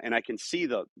 And I can see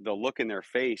the look in their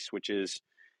face, which is,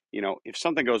 if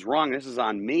something goes wrong, this is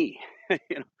on me.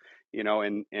 And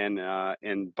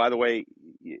by the way,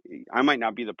 I might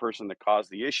not be the person that caused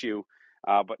the issue,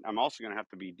 but I'm also going to have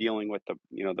to be dealing with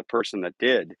the person that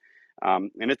did.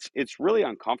 And it's really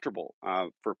uncomfortable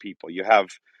for people. You have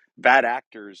bad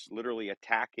actors literally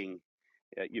attacking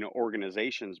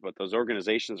organizations, but those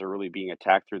organizations are really being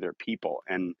attacked through their people.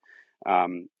 And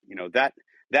that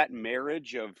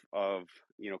marriage of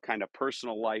kind of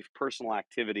personal life, personal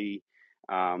activity,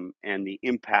 and the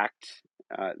impact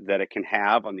that it can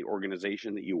have on the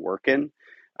organization that you work in,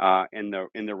 and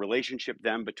the relationship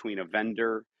then between a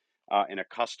vendor and a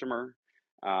customer.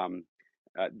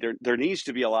 There needs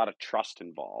to be a lot of trust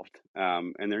involved,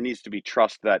 and there needs to be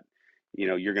trust that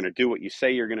you're going to do what you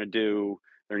say you're going to do.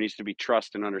 There needs to be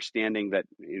trust and understanding that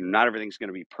not everything's going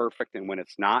to be perfect, and when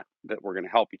it's not, that we're going to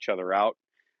help each other out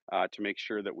to make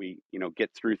sure that we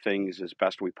get through things as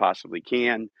best we possibly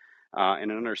can,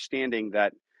 and an understanding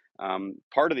that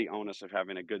part of the onus of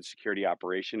having a good security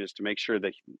operation is to make sure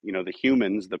that the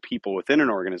humans, the people within an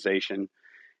organization,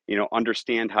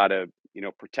 understand how to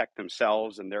protect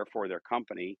themselves and therefore their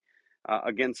company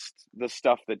against the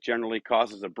stuff that generally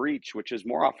causes a breach, which is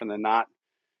more often than not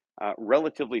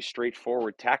relatively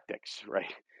straightforward tactics,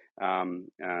 right? And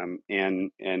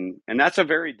that's a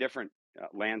very different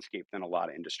landscape than a lot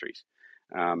of industries,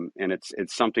 and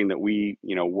it's something that we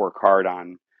work hard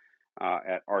on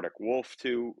at Arctic Wolf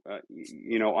to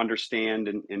understand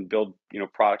and build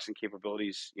products and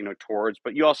capabilities towards.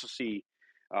 But you also see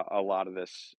a lot of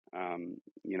this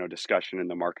discussion in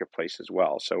the marketplace as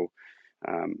well.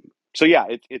 Um, so yeah,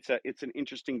 it's an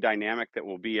interesting dynamic that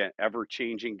will be an ever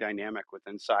changing dynamic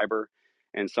within cyber,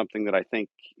 and something that I think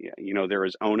there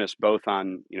is onus both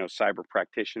on cyber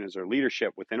practitioners or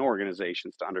leadership within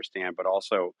organizations to understand, but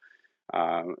also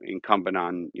incumbent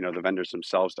on the vendors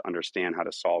themselves to understand how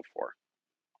to solve for.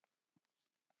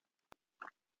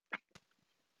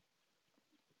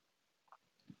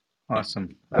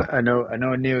 Awesome. I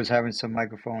know Neil is having some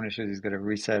microphone issues. He's gonna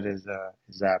reset his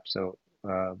app. So,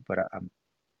 but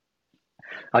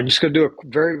I'm just gonna do a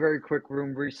very, very quick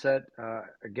room reset.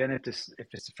 Again, if it's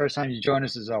the first time you join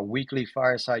us, this is our weekly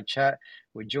fireside chat.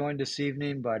 We're joined this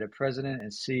evening by the president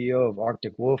and CEO of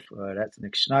Arctic Wolf. That's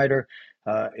Nick Schneider.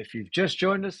 If you've just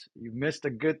joined us, you missed a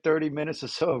good 30 minutes or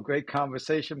so of great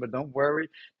conversation, but don't worry,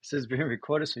 this is being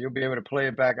recorded, so you'll be able to play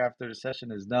it back after the session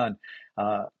is done.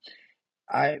 Uh,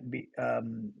 I be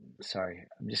sorry,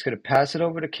 I'm just gonna pass it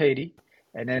over to Katie,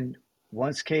 and then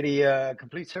Once Katie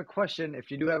completes her question,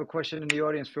 if you do have a question in the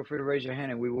audience, feel free to raise your hand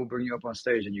and we will bring you up on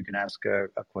stage and you can ask a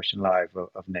question live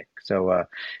of Nick. So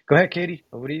go ahead, Katie.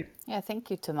 Over to you. Yeah, thank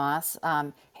you, Tomas.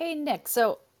 Hey, Nick.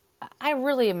 So I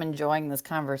really am enjoying this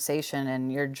conversation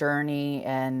and your journey,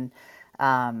 and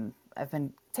I've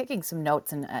been taking some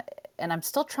notes, and I'm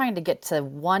still trying to get to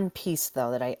one piece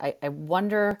though that I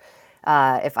wonder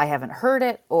if I haven't heard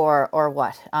it or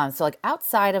what. So like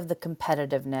outside of the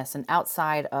competitiveness and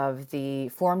outside of the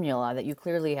formula that you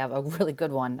clearly have a really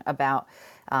good one about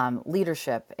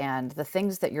leadership and the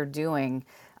things that you're doing,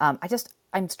 I'm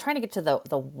trying to get to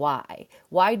the why.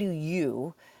 Why do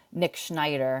you, Nick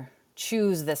Schneider,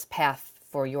 choose this path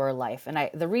for your life?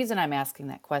 And the reason I'm asking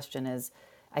that question is,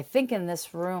 I think in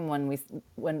this room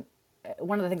when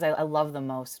one of the things I love the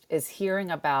most is hearing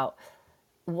about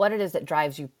what it is that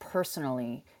drives you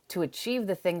personally to achieve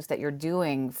the things that you're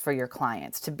doing for your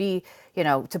clients, to be,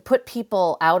 to put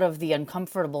people out of the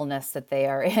uncomfortableness that they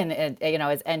are in, and,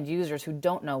 as end users who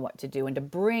don't know what to do, and to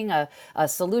bring a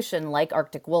solution like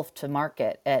Arctic Wolf to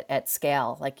market at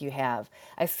scale like you have.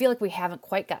 I feel like we haven't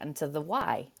quite gotten to the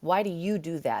why. Why do you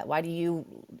do that? Are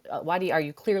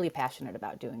you clearly passionate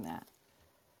about doing that?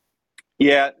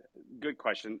 Yeah, good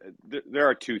question. There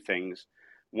are two things.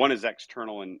 One is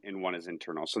external and one is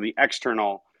internal. So the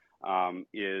external um,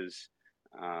 is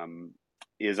um,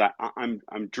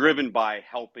 I'm driven by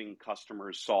helping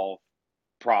customers solve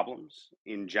problems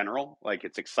in general. Like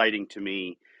it's exciting to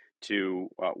me to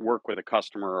work with a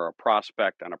customer or a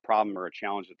prospect on a problem or a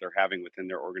challenge that they're having within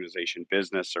their organization,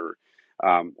 business, or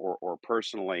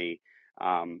personally.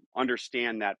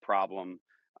 Understand that problem,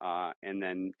 and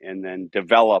then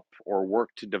develop or work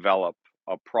to develop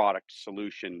a product,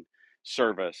 solution,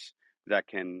 service that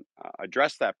can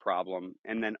address that problem,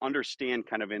 and then understand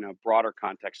kind of in a broader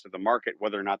context of the market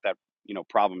whether or not that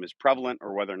problem is prevalent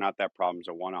or whether or not that problem is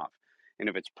a one-off. And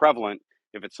if it's prevalent,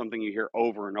 if it's something you hear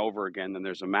over and over again, then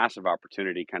there's a massive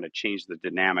opportunity to kind of change the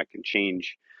dynamic and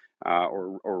change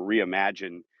or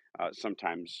reimagine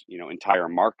sometimes entire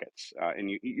markets. And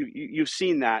you've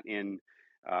seen that in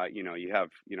you have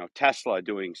Tesla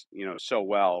doing so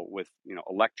well with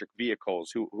electric vehicles.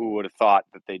 Who would have thought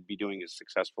that they'd be doing as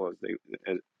successful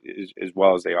as as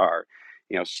well as they are?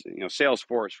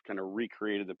 Salesforce kind of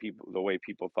recreated the way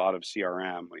people thought of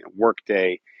CRM.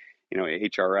 Workday,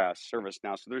 HRS,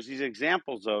 ServiceNow. So there's these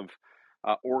examples of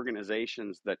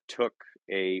organizations that took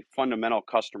a fundamental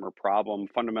customer problem,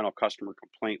 fundamental customer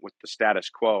complaint with the status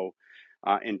quo,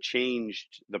 and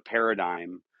changed the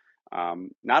paradigm,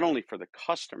 not only for the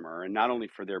customer and not only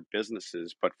for their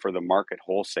businesses, but for the market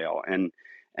wholesale. And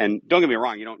don't get me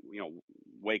wrong, you don't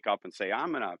wake up and say,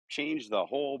 I'm going to change the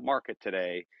whole market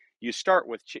today. You start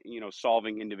with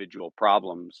solving individual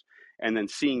problems, and then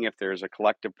seeing if there's a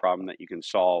collective problem that you can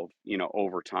solve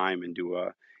over time into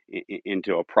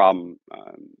a problem,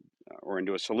 or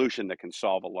into a solution that can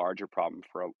solve a larger problem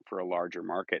for a larger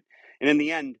market. And in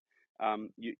the end,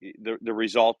 the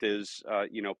result is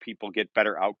people get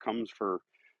better outcomes for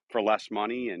less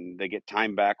money, and they get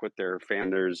time back with their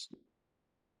families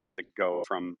that go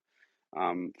from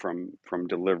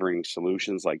delivering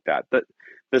solutions like that.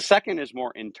 The second is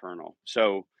more internal.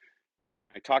 So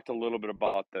I talked a little bit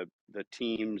about the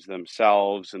teams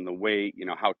themselves and the way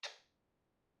how to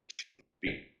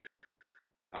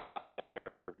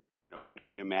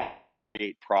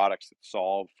create products that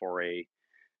solve for a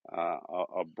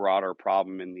broader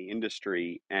problem in the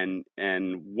industry. And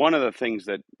one of the things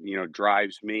that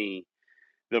drives me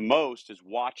the most is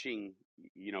watching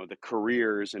the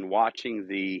careers and watching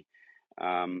the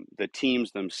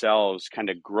teams themselves kind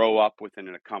of grow up within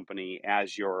a company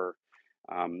as you're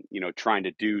trying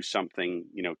to do something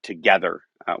together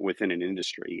within an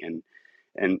industry.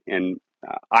 And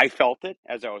I felt it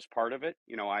as I was part of it.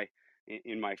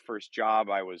 In my first job,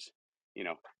 I was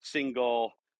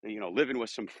single, living with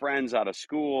some friends out of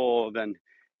school, then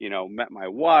met my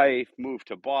wife, moved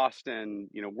to Boston,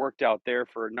 worked out there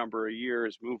for a number of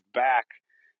years, moved back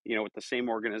with the same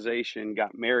organization,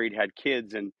 got married, had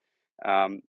kids. And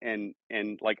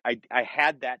like I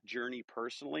had that journey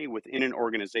personally within an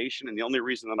organization, and the only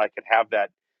reason that I could have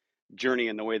that journey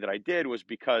in the way that I did was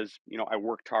because I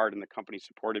worked hard and the company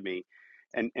supported me.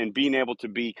 And being able to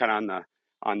be kind of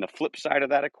on the flip side of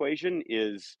that equation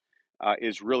is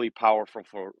really powerful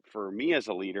for me as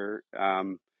a leader,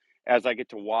 as I get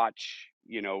to watch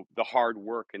the hard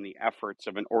work and the efforts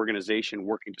of an organization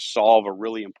working to solve a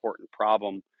really important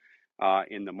problem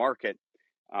in the market,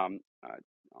 um, uh,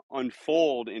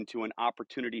 unfold into an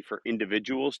opportunity for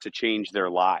individuals to change their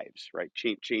lives, right?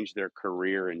 Change their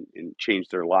career and change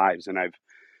their lives. And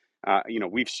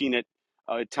we've seen it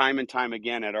time and time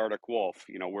again at Arctic Wolf,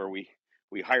 where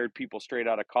we hired people straight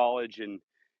out of college, and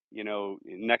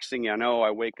next thing you know,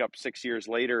 I wake up 6 years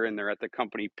later and they're at the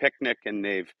company picnic, and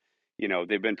they've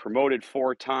been promoted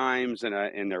 4 times,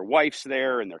 and their wife's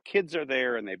there, and their kids are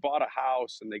there, and they bought a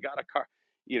house, and they got a car,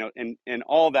 and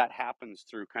all that happens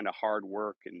through kind of hard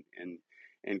work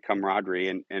and camaraderie.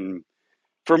 And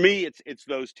for me, it's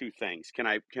those two things. Can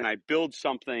I build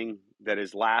something that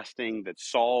is lasting, that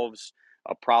solves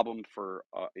a problem for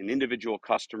an individual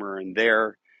customer and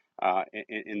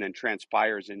and then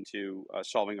transpires into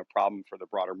solving a problem for the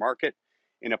broader market?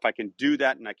 And if I can do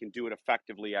that, and I can do it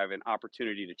effectively, I have an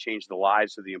opportunity to change the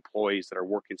lives of the employees that are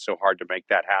working so hard to make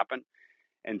that happen.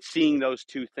 And seeing those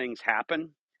two things happen,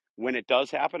 when it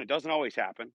does happen, it doesn't always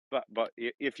happen, but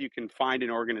if you can find an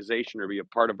organization or be a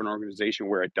part of an organization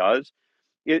where it does,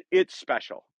 it's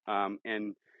special.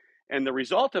 And the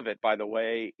result of it, by the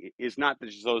way, is not that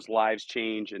just those lives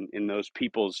change, and those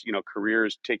people's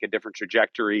careers take a different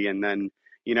trajectory, and then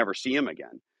you never see them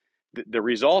again. The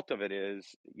result of it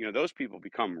is, those people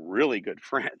become really good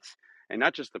friends, and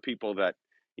not just the people that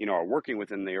are working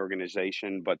within the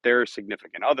organization, but their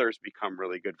significant others become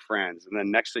really good friends. And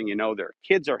then next thing you know, their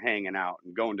kids are hanging out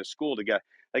and going to school together.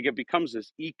 Like, it becomes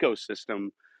this ecosystem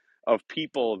of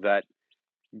people that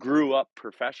grew up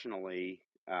professionally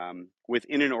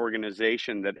within an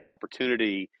organization, that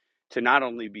opportunity to not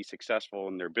only be successful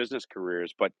in their business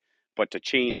careers, but to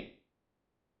change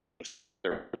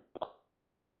their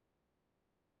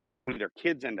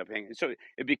kids end up hanging. So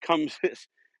it becomes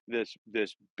this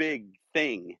big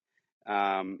thing.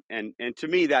 And to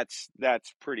me, that's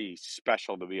pretty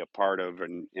special to be a part of,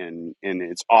 and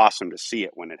it's awesome to see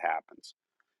it when it happens.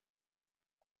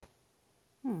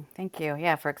 Thank you.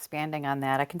 Yeah, for expanding on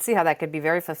that. I can see how that could be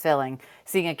very fulfilling,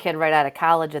 seeing a kid right out of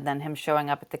college and then him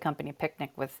showing up at the company picnic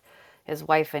with his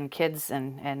wife and kids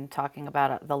and talking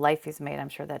about the life he's made. I'm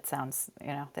sure that sounds,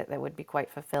 that would be quite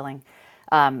fulfilling.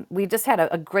 We just had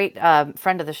a great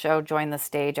friend of the show join the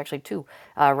stage, actually two,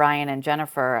 Ryan and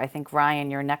Jennifer. I think,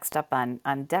 Ryan, you're next up on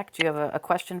deck. Do you have a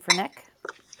question for Nick?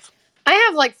 I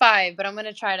have like five, but I'm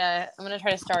gonna try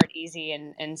to start easy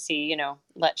and see,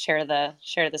 let share the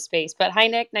space. But hi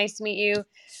Nick, nice to meet you.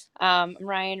 I'm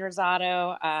Ryan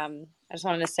Rosado. I just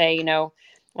wanted to say,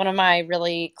 one of my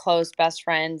really close best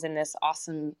friends in this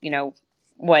awesome,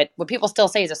 what people still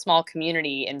say is a small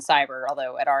community in cyber,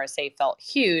 although at RSA felt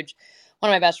huge.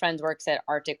 One of my best friends works at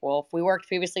Arctic Wolf. We worked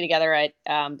previously together at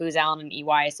Booz Allen and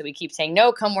EY, so we keep saying,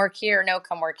 no, come work here, no,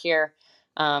 come work here.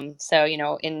 So,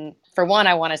 for one,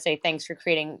 I want to say thanks for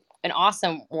creating an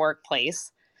awesome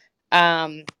workplace.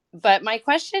 But my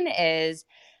question is,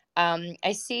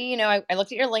 I see, I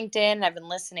looked at your LinkedIn and I've been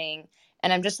listening,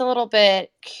 and I'm just a little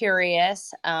bit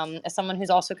curious, as someone who's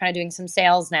also kind of doing some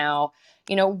sales now,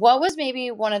 what was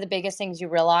maybe one of the biggest things you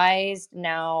realized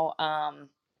now, now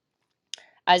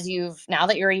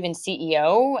that you're even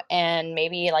CEO, and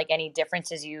maybe like any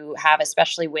differences you have,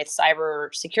 especially with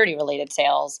cyber security related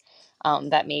sales,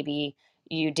 that maybe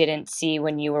you didn't see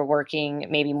when you were working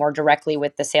maybe more directly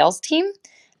with the sales team.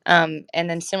 And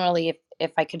then similarly,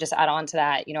 if I could just add on to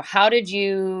that, how did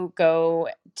you go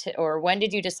to, or when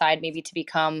did you decide maybe to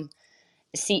become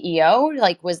CEO?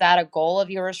 Like, was that a goal of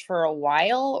yours for a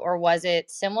while, or was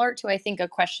it similar to, I think, a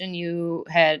question you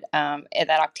had, that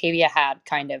Octavia had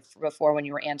kind of before when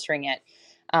you were answering it?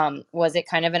 Was it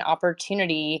kind of an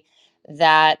opportunity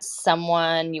that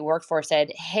someone you worked for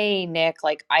said, "Hey, Nick,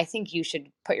 like, I think you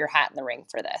should put your hat in the ring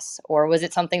for this," or was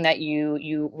it something that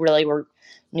you really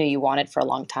knew you wanted for a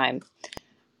long time?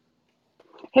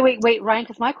 Hey, wait, Ryan,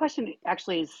 because my question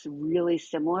actually is really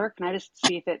similar. Can I just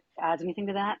see if it adds anything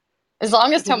to that? As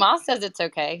long as Because Tomas says it's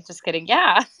okay. Just kidding.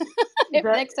 Yeah. is If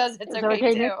that Nick says it's is that okay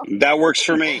okay, Nick? too. That works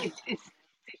for me.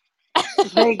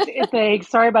 It's vague. It's vague.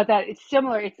 Sorry about that. It's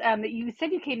similar. It's you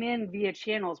said you came in via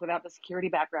channels without the security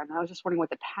background, and I was just wondering what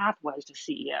the path was to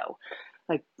CEO.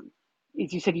 Like,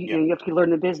 as you said, Yeah. you have to learn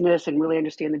the business and really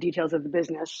understand the details of the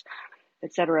business,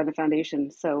 et cetera, the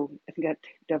foundation. So I think that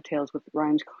dovetails with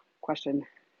Ryan's question.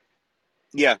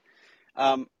 Yeah.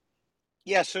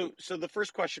 Yeah. So the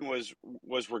first question was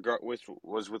with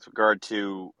regard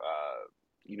to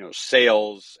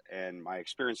sales and my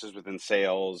experiences within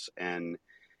sales, and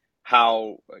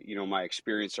how my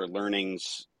experience or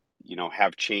learnings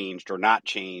have changed or not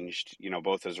changed,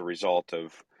 both as a result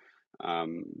of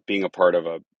being a part of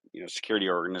a security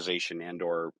organization, and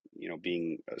or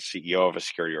being a CEO of a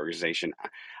security organization.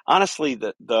 Honestly,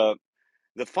 the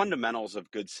fundamentals of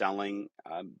good selling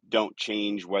don't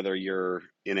change whether you're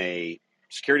in a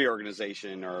security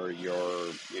organization or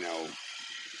you're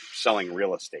selling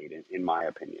real estate. In my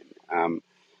opinion,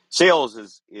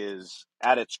 sales is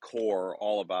at its core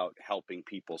all about helping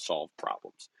people solve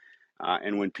problems.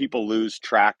 And when people lose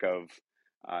track of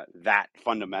that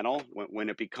fundamental, when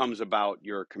it becomes about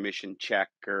your commission check,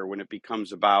 or when it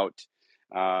becomes about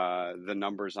the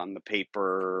numbers on the paper,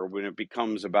 or when it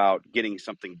becomes about getting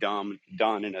something done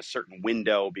in a certain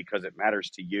window because it matters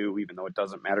to you, even though it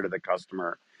doesn't matter to the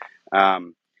customer,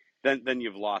 um, then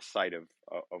you've lost sight of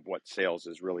what sales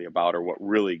is really about, or what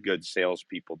really good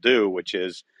salespeople do, which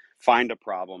is find a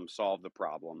problem, solve the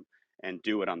problem, and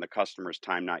do it on the customer's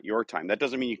time, not your time. That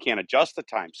doesn't mean you can't adjust the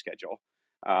time schedule,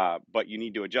 but you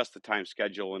need to adjust the time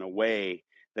schedule in a way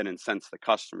that incents the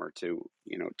customer to,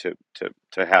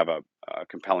 to have a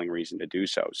compelling reason to do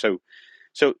so. So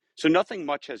nothing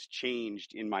much has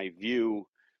changed in my view,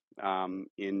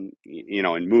 in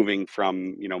moving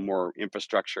from more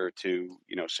infrastructure to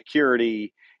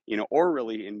security, or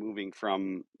really in moving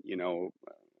from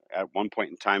at one point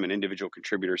in time an individual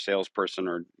contributor salesperson,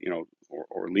 or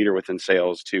or leader within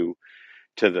sales to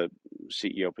the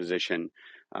CEO position.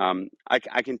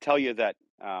 I can tell you that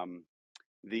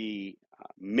the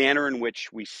manner in which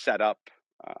we set up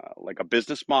like a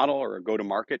business model or a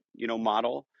go-to-market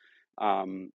model,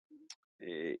 um,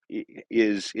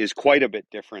 is quite a bit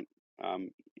different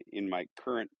in my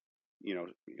current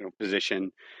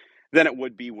position than it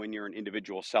would be when you're an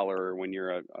individual seller, or when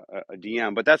you're a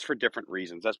DM. But that's for different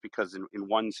reasons. That's because in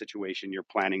one situation you're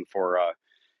planning for a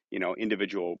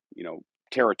individual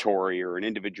territory, or an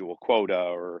individual quota,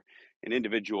 or an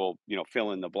individual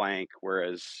fill in the blank.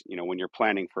 Whereas when you're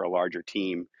planning for a larger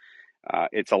team,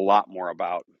 it's a lot more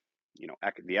about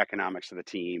the economics of the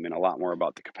team, and a lot more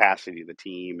about the capacity of the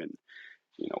team, and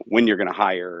when you're going to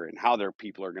hire, and how their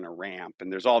people are going to ramp.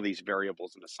 And there's all these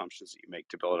variables and assumptions that you make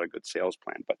to build a good sales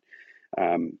plan.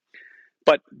 Um,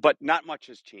 but not much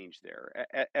has changed there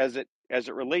as it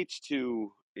relates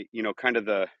to kind of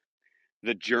the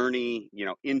journey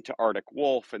into Arctic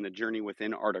Wolf, and the journey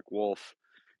within Arctic Wolf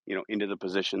into the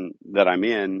position that I'm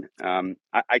in.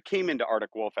 I came into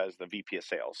Arctic Wolf as the VP of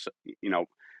Sales. So,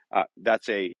 that's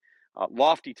a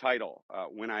lofty title.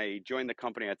 When I joined the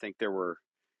company, I think there were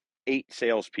 8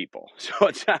 salespeople. So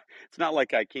it's not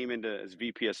like I came into as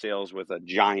VP of Sales with a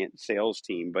giant sales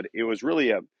team, but it was really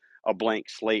a blank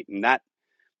slate. And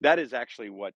that is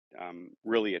actually what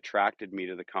really attracted me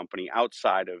to the company,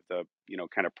 outside of the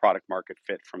kind of product market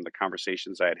fit from the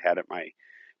conversations I had at my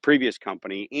previous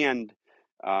company. And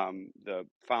the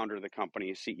founder of the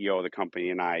company, CEO of the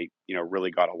company, and I really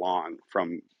got along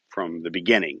from the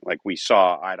beginning. Like, we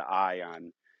saw eye to eye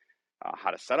on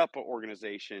how to set up an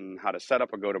organization, how to set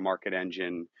up a go-to-market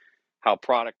engine, how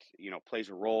product plays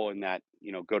a role in that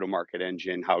go-to-market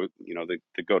engine, how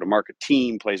the go-to-market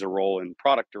team plays a role in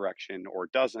product direction or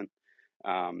doesn't.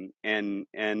 And him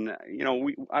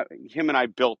and I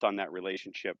built on that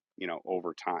relationship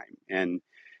over time.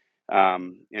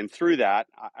 And through that,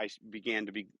 I began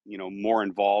to be more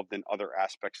involved in other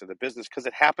aspects of the business, because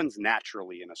it happens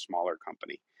naturally in a smaller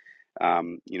company.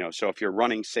 So if you're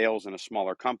running sales in a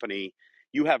smaller company,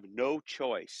 you have no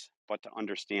choice but to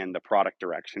understand the product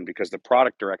direction, because the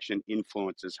product direction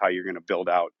influences how you're going to build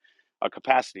out a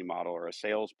capacity model or a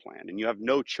sales plan. And you have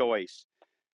no choice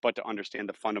but to understand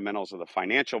the fundamentals of the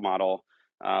financial model,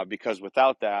 because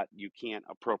without that, you can't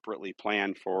appropriately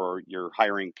plan for your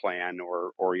hiring plan,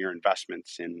 or your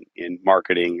investments in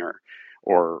marketing,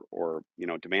 or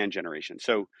demand generation.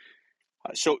 So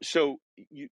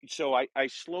I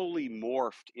slowly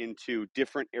morphed into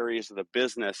different areas of the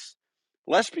business,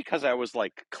 less because I was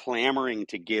like clamoring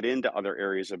to get into other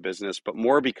areas of business, but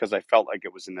more because I felt like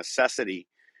it was a necessity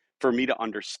for me to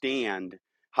understand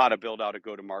how to build out a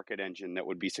go-to-market engine that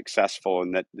would be successful,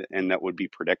 and that would be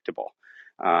predictable.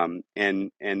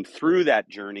 And through that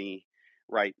journey,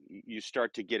 right, you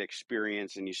start to get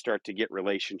experience, and you start to get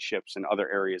relationships in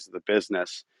other areas of the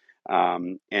business.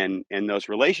 And those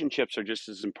relationships are just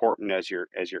as important as your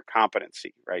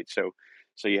competency, right? So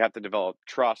you have to develop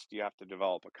trust, you have to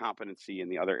develop a competency in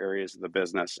the other areas of the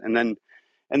business, and then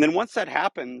once that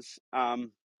happens,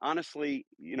 honestly,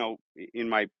 in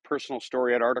my personal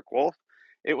story at Arctic Wolf,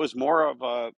 it was more of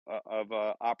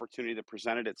a opportunity that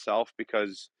presented itself,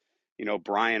 because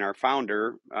Brian, our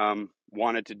founder,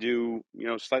 wanted to do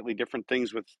slightly different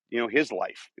things with his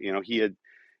life. He had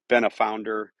been a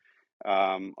founder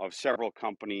of several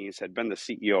companies, had been the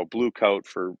CEO of Blue Coat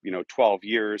for 12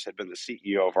 years, had been the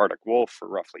CEO of Arctic Wolf for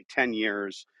roughly 10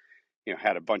 years,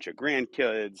 had a bunch of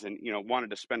grandkids, and wanted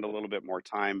to spend a little bit more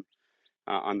time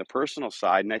on the personal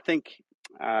side. And I think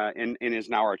and is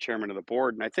now our chairman of the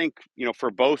board. And I think for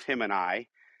both him and I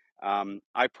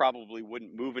probably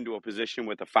wouldn't move into a position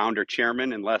with a founder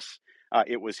chairman unless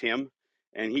it was him,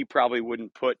 and he probably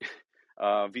wouldn't put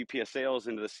VP of sales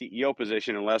into the CEO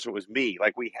position unless it was me.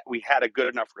 Like we had a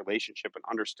good enough relationship and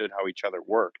understood how each other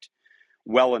worked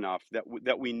well enough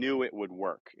that we knew it would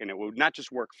work, and it would not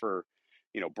just work for,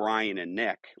 Brian and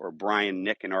Nick, or Brian,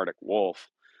 Nick, and Arctic Wolf,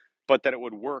 but that it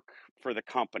would work for the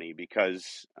company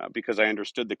because I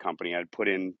understood the company. I'd put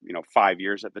in 5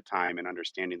 years at the time in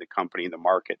understanding the company, the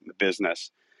market, and the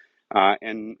business,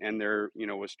 and there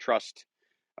was trust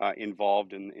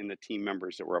involved in the team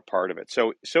members that were a part of it.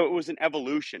 So it was an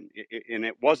evolution, and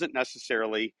it wasn't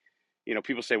necessarily,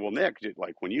 people say, well, Nick,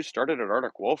 like when you started at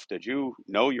Arctic Wolf, did you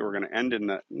know you were going to end in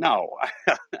the? No,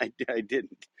 I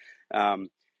didn't. Um,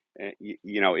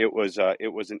 it was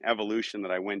an evolution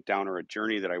that I went down, or a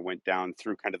journey that I went down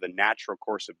through kind of the natural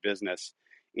course of business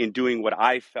in doing what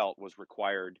I felt was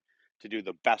required to do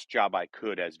the best job I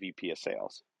could as VP of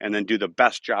sales, and then do the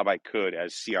best job I could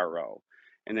as CRO,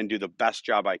 and then do the best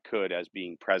job I could as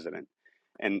being president.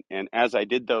 And as I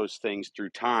did those things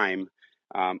through time,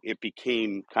 it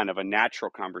became kind of a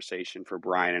natural conversation for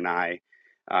Brian and I,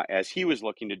 as he was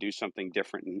looking to do something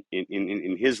different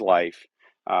in his life,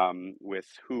 with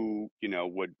who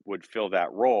would fill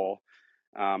that role.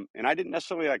 And I didn't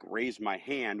necessarily like raise my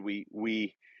hand. We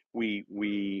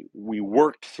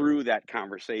worked through that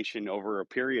conversation over a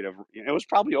period of, it was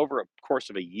probably over a course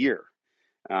of a year,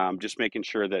 just making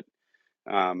sure that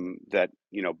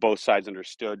both sides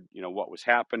understood what was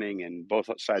happening, and both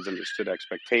sides understood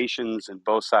expectations, and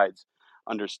both sides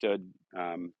understood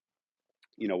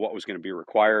what was going to be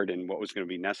required and what was going to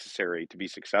be necessary to be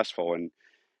successful. And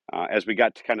as we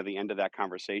got to kind of the end of that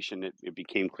conversation, it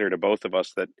became clear to both of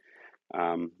us that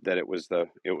that it was the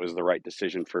right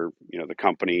decision for the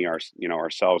company,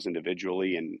 ourselves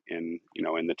individually, and in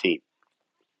the team.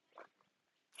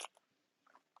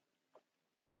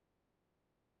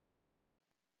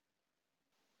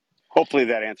 Hopefully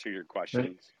that answered your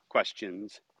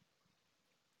questions.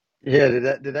 Yeah, did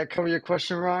that cover your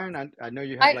question, Ryan? I know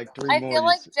you had like three I more. feel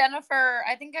like Jennifer.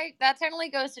 I think that technically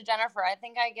goes to Jennifer. I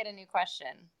think I get a new question,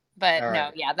 but All right.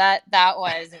 no, yeah, that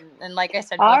was, and like I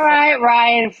said All before. right,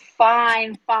 Ryan.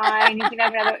 Fine, fine. You can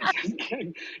have another. Just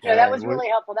kidding. All No, that right. was really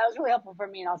helpful. That was really helpful for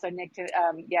me, and also Nick to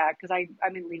yeah, because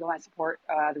I'm in legal. I support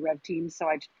the Rev team, so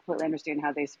I completely understand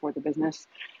how they support the business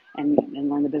and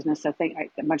learn the business. So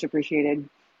much appreciated.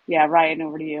 Yeah, Ryan,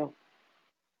 over to you.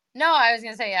 No, I was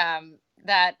gonna say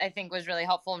that I think was really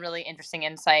helpful, really interesting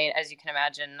insight. As you can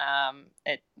imagine,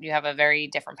 you have a very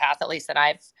different path, at least that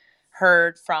I've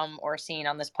heard from or seen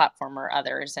on this platform or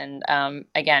others. And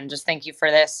again, just thank you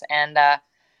for this. And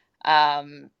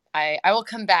I will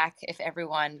come back if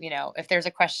everyone, if there's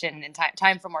a question and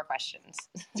time for more questions.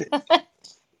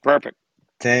 Perfect.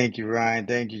 Thank you, Ryan.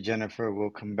 Thank you, Jennifer. We'll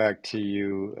come back to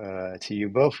you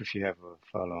both if you have a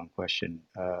follow-on question.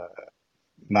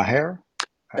 Maher?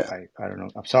 I don't know.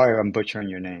 I'm sorry I'm butchering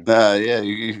your name. Yeah,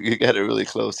 you got it really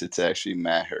close. It's actually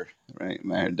Maher, right?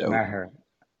 Maher Dope. Maher.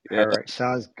 Yeah. All right,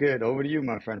 sounds good. Over to you,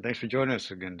 my friend. Thanks for joining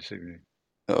us again this evening.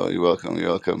 Oh, you're welcome. You're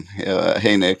welcome.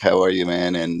 Hey, Nick, how are you,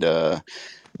 man? And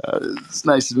it's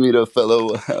nice to meet a fellow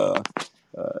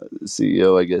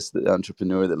CEO, I guess, the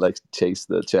entrepreneur that likes to chase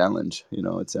the challenge.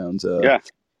 It sounds Yeah.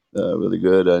 really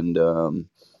good. And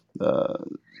uh,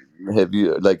 have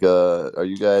you are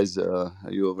you guys are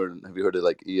you over? Have you heard of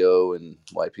like EO and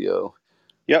YPO?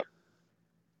 Yep.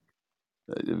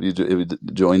 Have you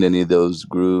joined any of those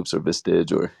groups or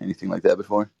Vistage or anything like that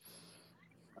before?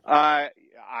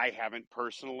 I haven't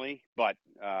personally, but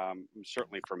I'm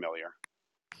certainly familiar.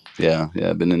 Yeah,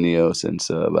 I've been in EO since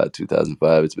about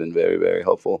 2005. It's been very, very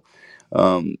helpful.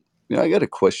 Um, I got a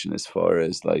question as far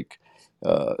as like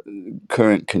uh,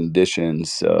 current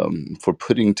conditions for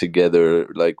putting together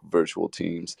like virtual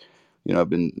teams. I've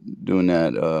been doing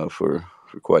that for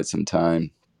quite some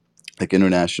time, like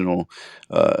international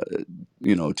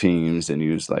teams, and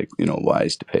use like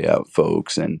Wise to pay out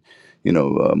folks, and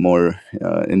more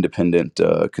independent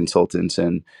consultants.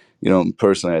 And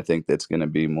personally I think that's going to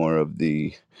be more of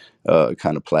the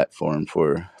kind of platform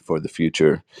for the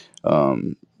future.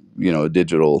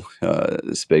 Digital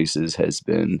spaces has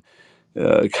been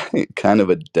kind of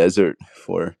a desert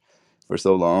for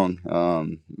so long.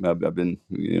 I've been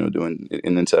doing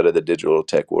inside of the digital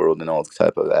tech world and all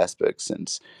type of aspects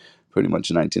since pretty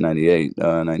much 1998,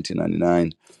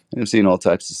 1999. And I've seen all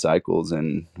types of cycles,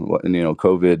 and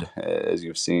COVID, as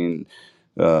you've seen,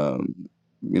 um,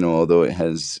 although it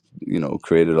has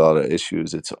created a lot of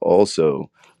issues, it's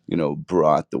also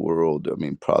brought the world, I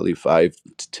mean, probably 5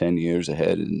 to 10 years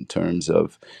ahead in terms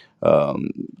of um,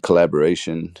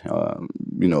 collaboration,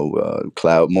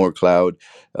 cloud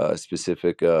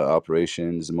specific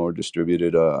operations, more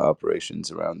distributed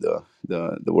operations around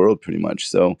the world, pretty much.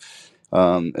 So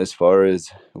As far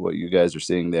as what you guys are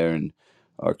seeing there in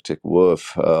Arctic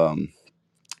Wolf,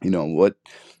 what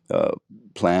uh,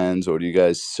 plans, or do you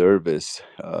guys service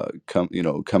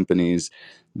companies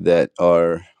that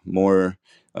are more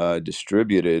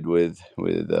distributed with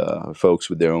folks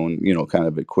with their own kind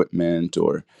of equipment,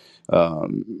 or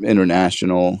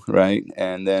international, right?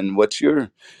 And then what's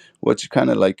kind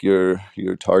of like your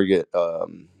target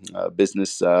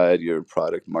business side, your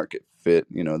product market fit,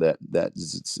 that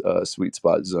sweet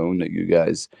spot zone that you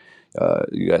guys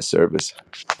service.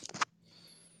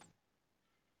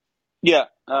 Yeah.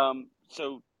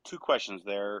 So two questions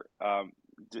there.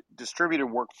 Distributed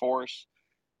workforce.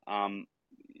 Um,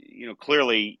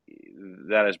 clearly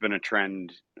that has been a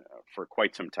trend for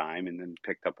quite some time, and then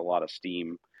picked up a lot of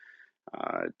steam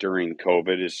during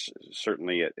COVID. Is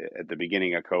certainly at the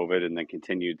beginning of COVID, and then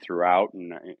continued throughout.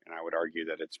 And I would argue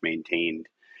that it's maintained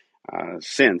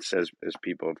since, as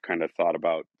people have kind of thought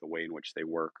about the way in which they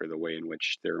work, or the way in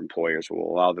which their employers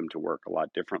will allow them to work a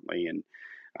lot differently. And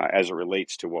as it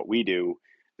relates to what we do,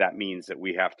 that means that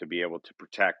we have to be able to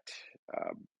protect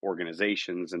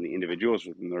organizations and the individuals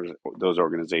within those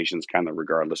organizations, kind of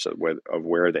regardless of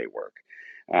where they work.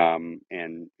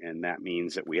 And that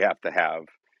means that we have to have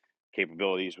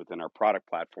capabilities within our product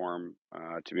platform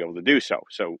to be able to do so.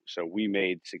 So we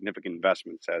made significant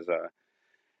investments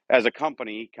as a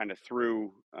company, kind of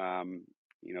through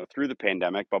the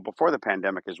pandemic, but before the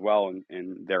pandemic as well,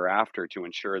 and thereafter, to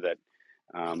ensure that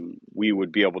we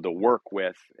would be able to work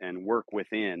with and work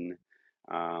within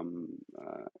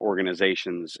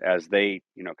organizations as they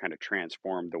kind of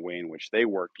transform the way in which they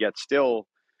work, yet still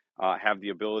have the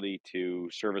ability to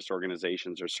service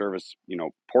organizations, or service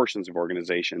portions of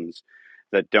organizations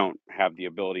that don't have the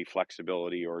ability,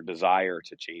 flexibility, or desire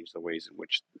to change the ways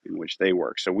in which they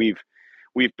work. So we've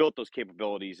built those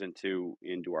capabilities into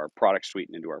our product suite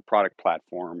and into our product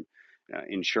platform,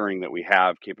 ensuring that we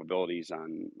have capabilities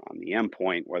on the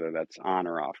endpoint, whether that's on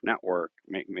or off network,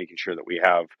 making sure that we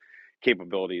have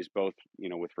capabilities both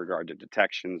with regard to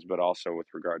detections, but also with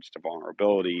regards to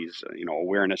vulnerabilities,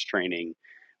 awareness training,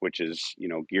 which is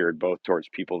geared both towards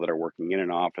people that are working in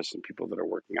an office and people that are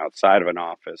working outside of an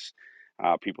office,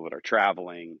 people that are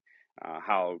traveling,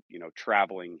 how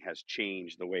traveling has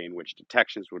changed the way in which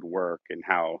detections would work, and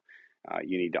how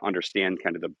you need to understand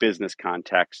kind of the business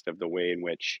context of the way in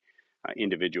which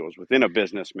individuals within a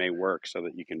business may work, so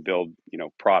that you can build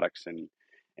products and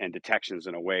detections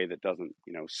in a way that doesn't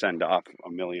send off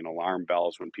a million alarm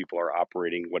bells when people are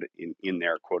operating what in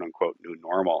their quote unquote new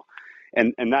normal.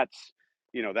 And that's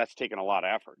taken a lot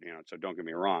of effort. So don't get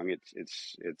me wrong,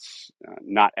 it's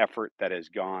not effort that has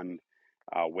gone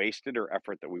wasted, or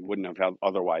effort that we wouldn't have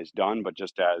otherwise done, but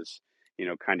just as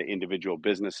kind of individual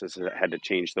businesses had to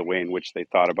change the way in which they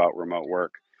thought about remote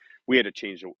work, we had to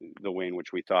change the way in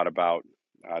which we thought about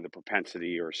the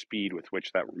propensity or speed with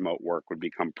which that remote work would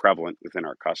become prevalent within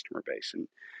our customer base.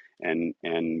 And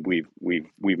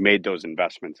we've made those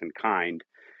investments in kind,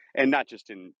 and not just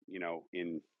in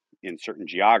certain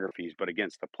geographies, but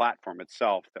against the platform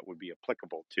itself that would be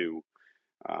applicable to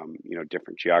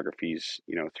different geographies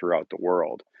throughout the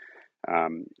world.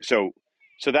 So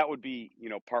that would be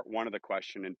part one of the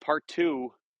question. And part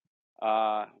two,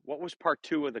 what was part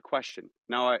two of the question?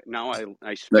 Now I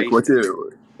Like spaced what's it.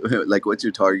 your what's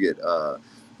your target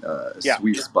Yeah.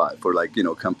 sweet spot for, like,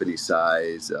 company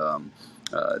size,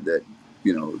 that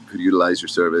could utilize your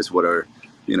service? What are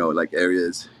like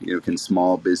areas can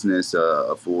small business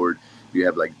afford? Do you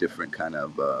have like different kind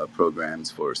of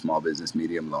programs for small business,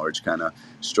 medium, large kind of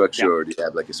Yeah. structure, or do you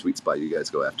have like a sweet spot you guys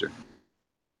go after?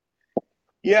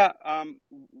 Yeah,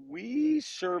 we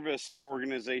service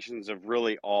organizations of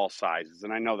really all sizes,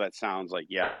 and I know that sounds like,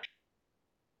 yeah.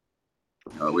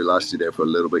 We lost you there for a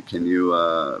little bit. Can you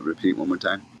repeat one more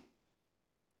time?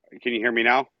 Can you hear me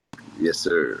now? Yes,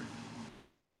 sir.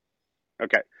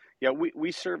 Okay. Yeah,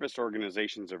 we service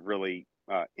organizations of really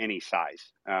any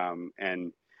size,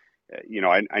 and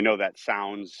I know that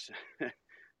sounds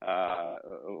uh,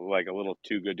 like a little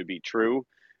too good to be true,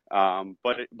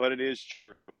 but it is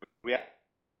true. We have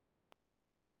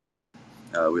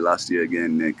We lost you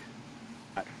again, Nick.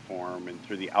 a platform, and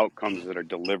through the outcomes that are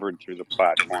delivered through the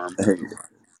platform. Hey,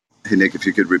 hey, Nick, if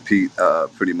you could repeat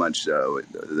pretty much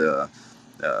the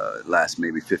last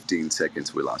maybe 15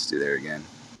 seconds, we lost you there again.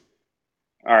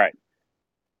 All right.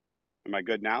 Am I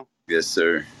good now? Yes,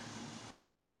 sir.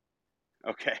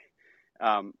 Okay.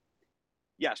 Um,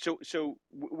 Yeah, so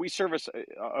we service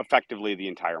effectively the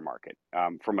entire market,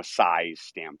 from a size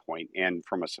standpoint and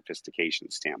from a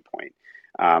sophistication standpoint.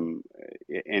 Um,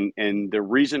 and the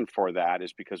reason for that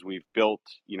is because we've built,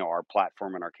 our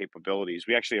platform and our capabilities.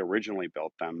 We actually originally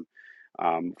built them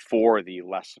for the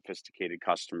less sophisticated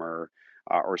customer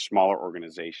or smaller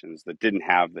organizations that didn't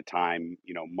have the time,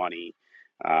 money,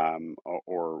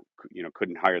 or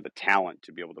couldn't hire the talent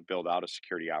to be able to build out a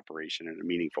security operation in a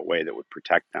meaningful way that would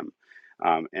protect them.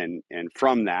 And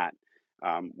from that,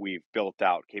 we've built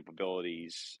out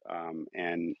capabilities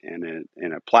and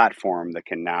in a platform that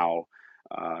can now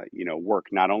work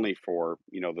not only for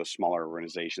the smaller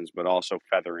organizations, but also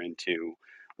feather into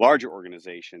larger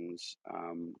organizations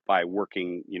by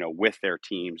working with their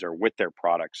teams or with their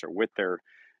products or with their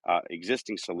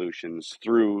existing solutions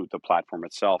through the platform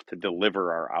itself to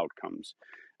deliver our outcomes.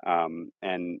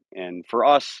 And for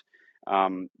us,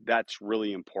 that's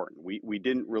really important. We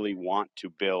didn't really want to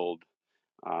build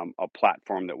a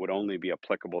platform that would only be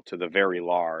applicable to the very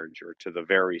large or to the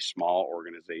very small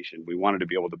organization. We wanted to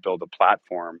be able to build a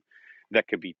platform that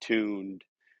could be tuned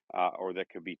or that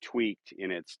could be tweaked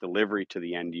in its delivery to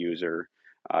the end user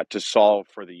to solve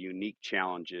for the unique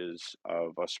challenges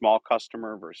of a small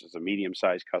customer versus a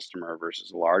medium-sized customer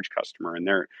versus a large customer. And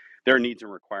their needs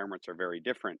and requirements are very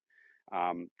different.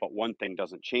 But one thing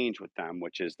doesn't change with them,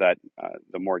 which is that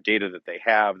the more data that they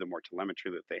have, the more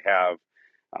telemetry that they have,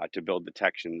 to build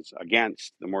detections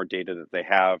against, the more data that they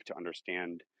have to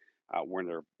understand where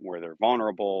they're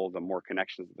vulnerable, the more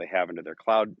connections that they have into their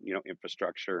cloud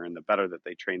infrastructure, and the better that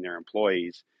they train their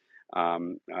employees,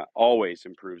 always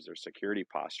improves their security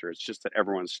posture. It's just that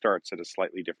everyone starts at a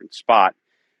slightly different spot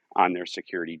on their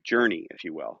security journey, if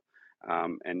you will.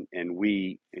 And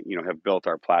we have built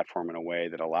our platform in a way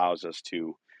that allows us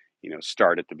to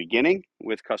start at the beginning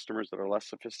with customers that are less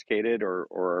sophisticated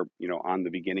or on the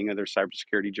beginning of their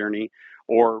cybersecurity journey,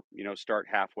 or start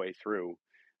halfway through.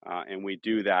 And we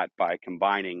do that by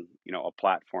combining a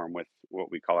platform with what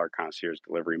we call our concierge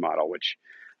delivery model, which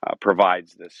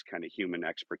provides this kind of human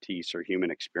expertise or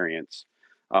human experience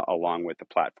along with the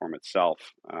platform itself,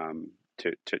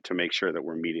 to make sure that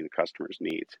we're meeting the customer's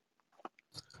needs.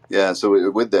 Yeah.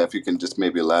 So with that, if you can just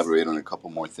maybe elaborate on a couple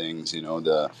more things, Hey,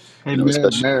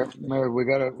 especially. Mayor, we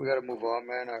gotta move on,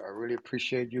 man. I really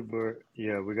appreciate you, but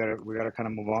yeah, we gotta kind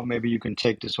of move on. Maybe you can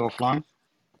take this offline.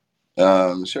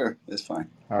 Sure, that's fine.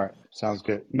 All right, sounds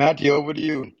good. Matthew, over to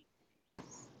you.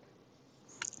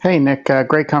 Hey, Nick,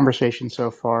 great conversation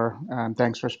so far.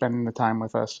 Thanks for spending the time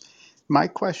with us. My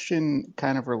question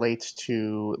kind of relates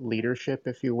to leadership,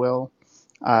 if you will.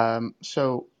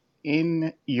 So,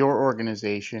 in your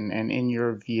organization and in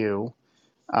your view,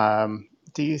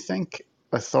 do you think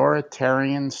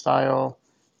authoritarian style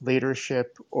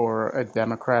leadership or a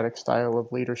democratic style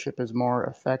of leadership is more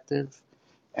effective?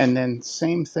 And then,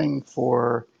 same thing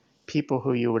for people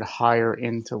who you would hire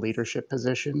into leadership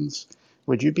positions.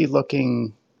 Would you be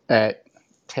looking at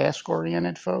task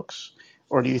oriented folks,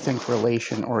 or do you think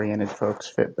relation oriented folks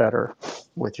fit better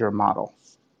with your model?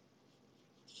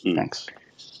 Hmm. Thanks.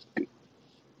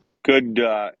 Good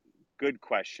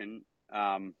question.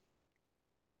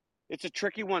 It's a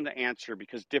tricky one to answer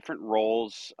because different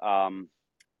roles, and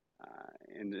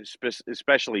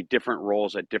especially different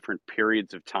roles at different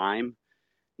periods of time,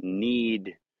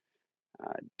 need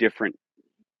different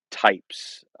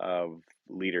types of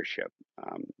leadership.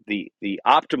 The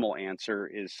optimal answer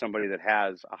is somebody that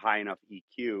has a high enough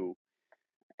EQ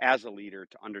as a leader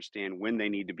to understand when they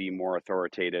need to be more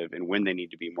authoritative and when they need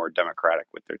to be more democratic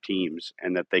with their teams,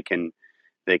 and that they can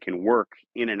work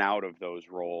in and out of those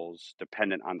roles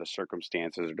dependent on the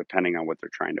circumstances or depending on what they're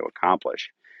trying to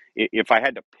accomplish. If I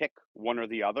had to pick one or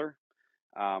the other,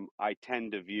 I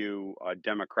tend to view a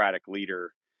democratic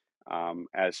leader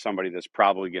as somebody that's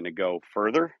probably going to go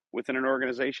further within an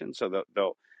organization, so that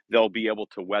they'll be able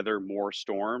to weather more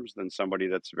storms than somebody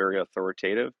that's very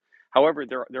authoritative. However,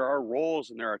 there are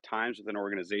roles and there are times within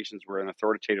organizations where an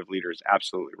authoritative leader is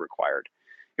absolutely required.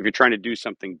 If you're trying to do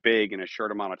something big in a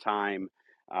short amount of time,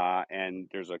 and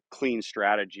there's a clean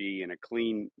strategy and a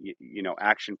clean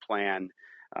action plan,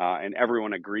 and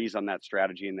everyone agrees on that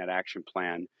strategy and that action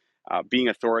plan, being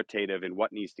authoritative in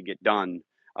what needs to get done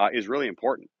is really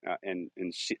important, and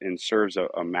serves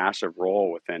a massive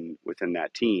role within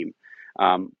that team.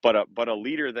 But a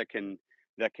leader that can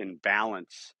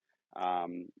balance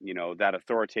that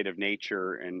authoritative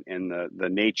nature and the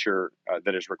nature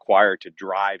that is required to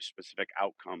drive specific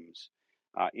outcomes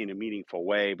in a meaningful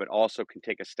way, but also can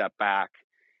take a step back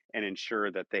and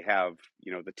ensure that they have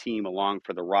the team along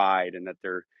for the ride, and that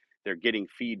they're getting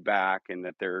feedback, and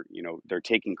that they're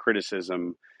taking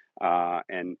criticism,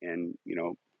 and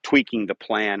tweaking the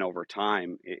plan over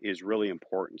time is really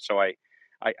important. So I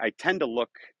tend to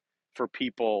look for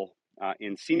people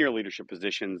in senior leadership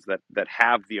positions that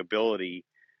have the ability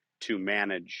to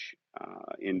manage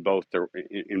in both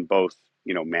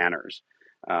manners.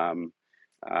 Um,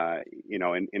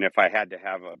 And if I had to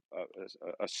have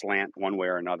a slant one way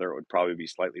or another, it would probably be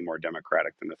slightly more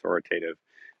democratic than authoritative.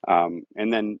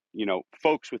 And then,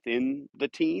 folks within the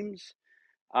teams,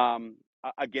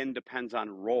 again, depends on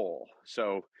role.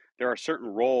 So there are certain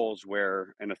roles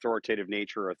where an authoritative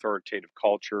nature, or authoritative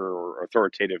culture, or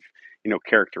authoritative,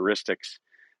 characteristics,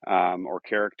 or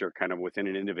character kind of within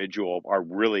an individual are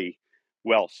really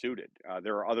well suited.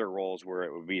 There are other roles where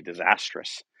it would be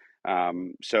disastrous.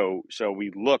 So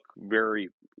we look very,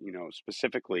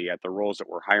 specifically at the roles that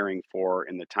we're hiring for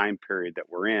in the time period that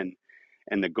we're in,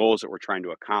 and the goals that we're trying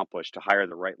to accomplish to hire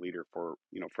the right leader for,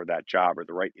 for that job, or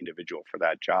the right individual for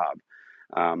that job.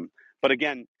 But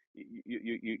again,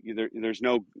 there's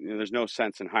no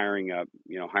sense in hiring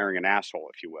an asshole,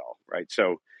 if you will, right?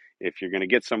 So if you're going to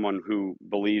get someone who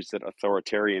believes that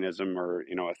authoritarianism, or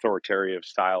authoritarian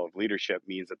style of leadership,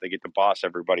 means that they get to boss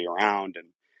everybody around, and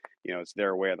it's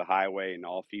their way or the highway, and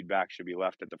all feedback should be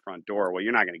left at the front door, well,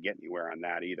 you're not going to get anywhere on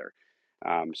that either.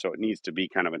 So it needs to be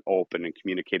kind of an open and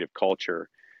communicative culture,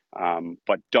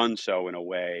 but done so in a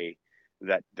way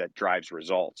that drives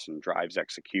results and drives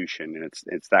execution, and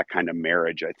it's that kind of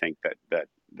marriage, I think, that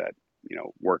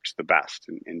works the best,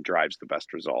 and drives the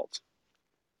best results.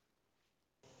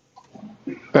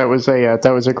 That was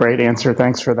a great answer.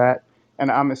 Thanks for that.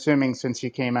 And I'm assuming since you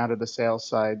came out of the sales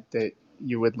side that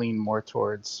you would lean more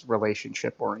towards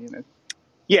relationship oriented.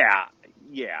 Yeah.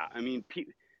 I mean,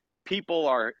 people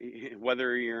are,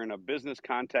 whether you're in a business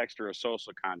context or a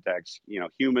social context,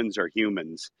 humans are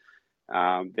humans.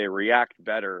 They react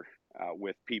better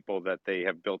with people that they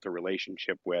have built a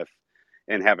relationship with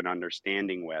and have an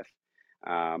understanding with.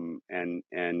 And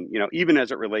even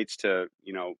as it relates to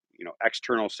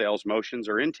external sales motions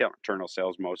or internal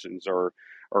sales motions, or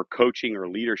coaching or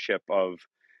leadership of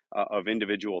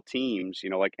individual teams,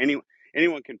 like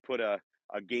anyone can put a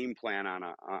game plan on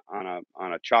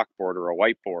a chalkboard or a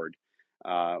whiteboard,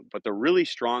 but the really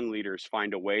strong leaders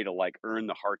find a way to earn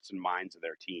the hearts and minds of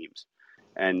their teams.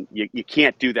 And you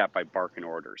can't do that by barking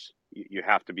orders. You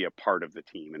have to be a part of the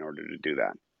team in order to do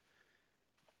that.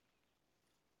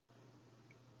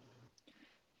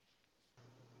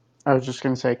 I was just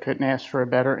going to say, couldn't ask for a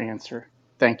better answer.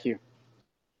 Thank you.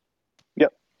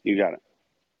 Yep, you got it.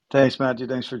 Thanks, Matthew.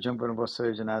 Thanks for jumping on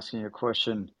stage and asking your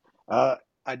question. Uh,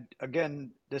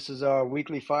 again, this is our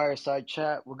weekly fireside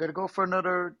chat. We're gonna go for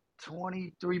another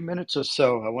 23 minutes or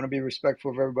so. I want to be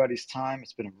respectful of everybody's time.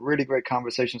 It's been a really great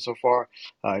conversation so far.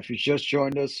 If you just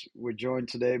joined us, we're joined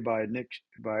today by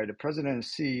by the president and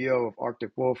CEO of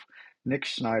Arctic Wolf, Nick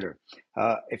Schneider.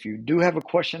 If you do have a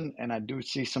question, and I do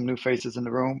see some new faces in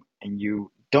the room, and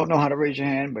you don't know how to raise your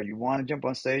hand, but you want to jump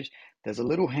on stage, there's a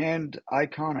little hand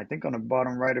icon, I think, on the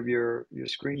bottom right of your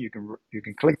screen. You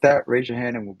can click that, raise your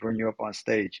hand, and we'll bring you up on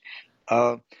stage.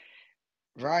 Uh,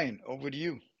 Ryan, over to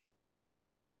you.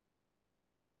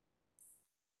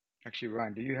 Actually,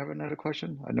 Ryan, do you have another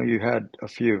question? I know you had a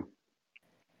few.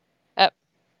 Oh,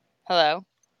 hello.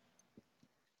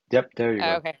 Yep, there you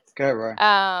Oh, go. okay. Go ahead, Ryan.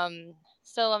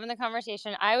 Still loving the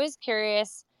conversation. I was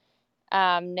curious,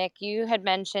 Nick, you had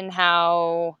mentioned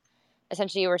how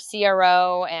essentially you were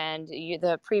CRO and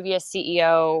the previous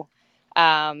CEO,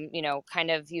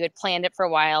 kind of you had planned it for a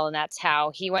while, and that's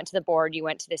how he went to the board, you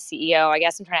went to the CEO. I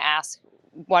guess I'm trying to ask,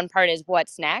 one part is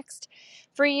what's next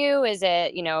for you? Is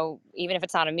it, even if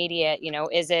it's not immediate,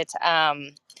 is it,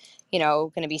 going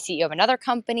to be CEO of another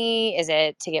company? Is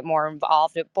it to get more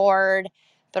involved at board?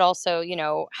 But also,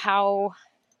 how,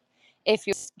 if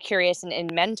you're curious in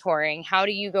mentoring, how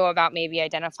do you go about maybe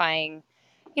identifying,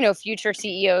 future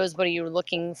CEOs? What are you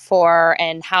looking for,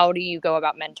 and how do you go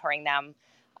about mentoring them?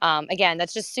 Again,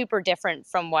 that's just super different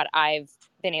from what I've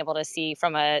been able to see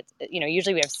from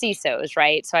usually we have CISOs,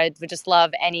 right? So I would just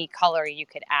love any color you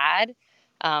could add,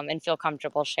 and feel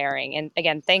comfortable sharing. And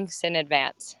again, thanks in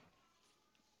advance.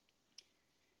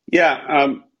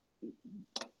 Yeah.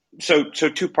 So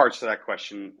two parts to that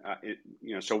question.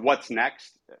 So what's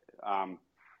next?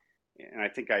 And I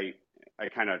think I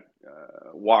kind of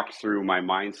walked through my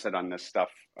mindset on this stuff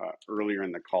earlier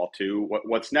in the call too.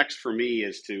 What's next for me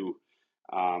is to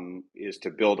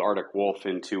build Arctic Wolf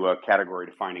into a category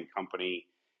defining company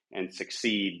and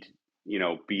succeed,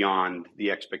 beyond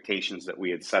the expectations that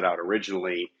we had set out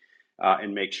originally,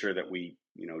 and make sure that we,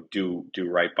 do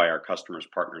right by our customers,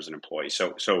 partners, and employees.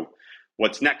 So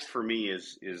what's next for me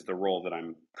is the role that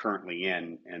I'm currently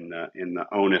in, and the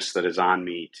onus that is on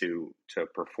me to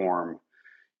perform,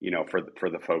 for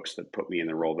the folks that put me in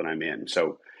the role that I'm in.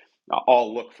 So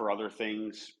I'll look for other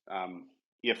things,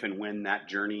 if and when that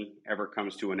journey ever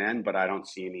comes to an end, but I don't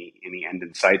see any end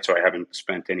in sight, so I haven't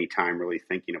spent any time really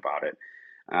thinking about it.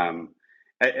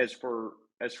 As for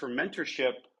as for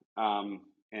mentorship,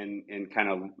 and kind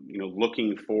of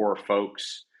looking for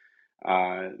folks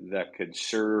that could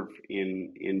serve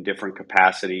in different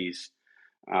capacities.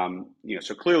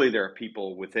 So clearly there are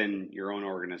people within your own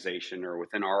organization or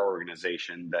within our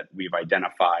organization that we've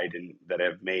identified and that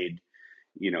have made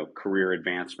career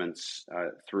advancements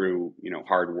through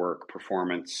hard work,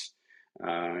 performance,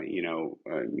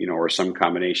 or some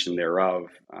combination thereof,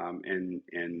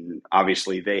 and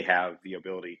obviously they have the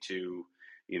ability to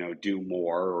do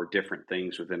more or different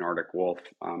things within Arctic Wolf.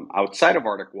 Outside of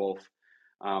Arctic Wolf,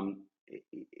 um,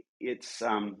 it's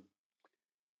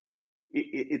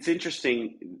it's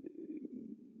interesting.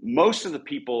 Most of the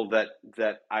people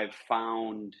that I've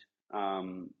found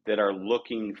that are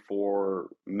looking for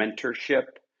mentorship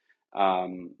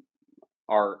um,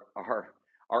 are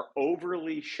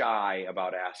overly shy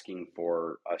about asking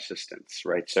for assistance,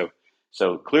 right?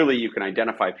 So clearly you can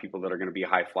identify people that are going to be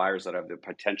high flyers that have the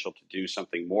potential to do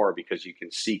something more because you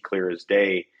can see clear as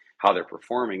day how they're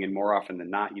performing, and more often than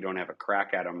not, you don't have a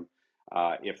crack at them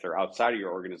if they're outside of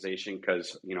your organization,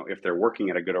 because if they're working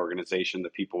at a good organization, the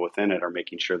people within it are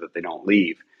making sure that they don't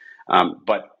leave.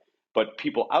 But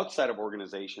people outside of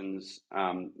organizations,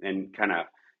 and kind of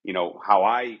how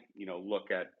I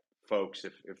look at folks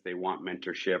if they want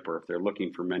mentorship, or if they're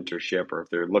looking for mentorship, or if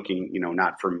they're looking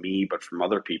not from me but from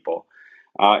other people,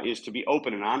 is to be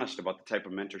open and honest about the type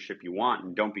of mentorship you want,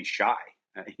 and don't be shy.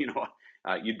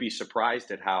 You'd be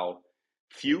surprised at how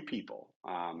few people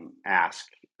ask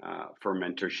for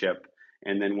mentorship,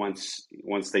 and then once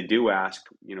they do ask,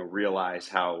 realize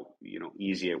how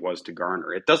easy it was to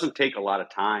garner. It doesn't take a lot of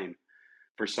time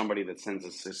for somebody that sends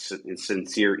a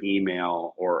sincere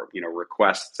email, or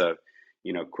requests a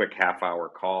quick half-hour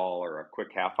call or a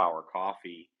quick half-hour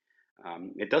coffee.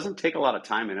 It doesn't take a lot of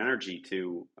time and energy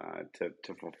to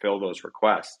fulfill those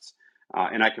requests,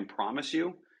 and I can promise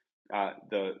you,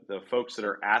 the folks that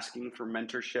are asking for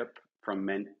mentorship from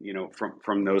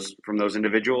those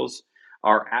individuals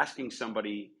are asking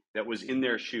somebody that was in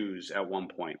their shoes at one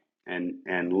point,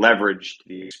 and leveraged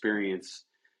the experience,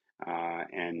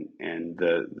 and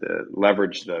the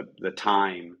leverage the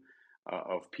time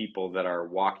of people that are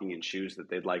walking in shoes that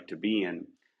they'd like to be in.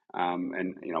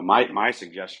 And my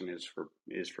suggestion is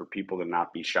for people to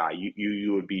not be shy.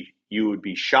 You would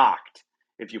be shocked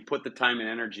if you put the time and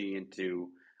energy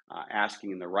into asking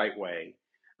in the right way,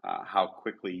 how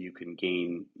quickly you can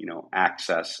gain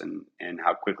access, and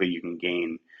how quickly you can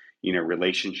gain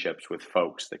relationships with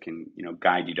folks that can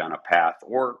guide you down a path,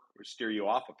 or steer you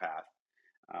off a path,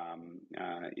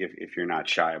 if you're not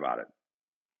shy about it.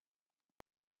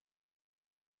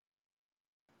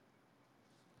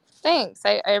 Thanks.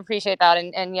 I appreciate that.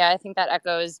 And yeah, I think that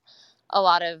echoes a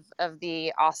lot of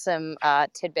the awesome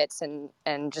tidbits and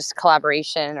just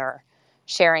collaboration or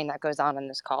sharing that goes on in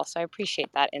this call. So I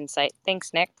appreciate that insight.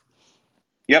 Thanks, Nick.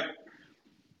 Yep.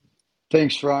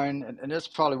 Thanks, Ryan, and that's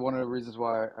probably one of the reasons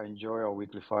why I enjoy our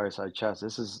weekly fireside chats.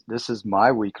 This is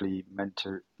my weekly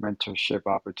mentorship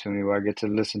opportunity where I get to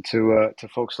listen to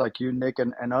folks like you, Nick,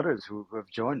 and others who have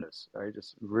joined us. Right,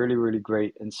 it's really really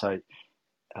great insight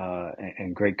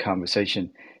and great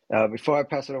conversation. Before I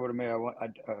pass it over to Mary,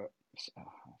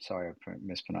 sorry I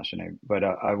mispronounced your name, but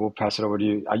I will pass it over to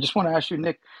you. I just want to ask you,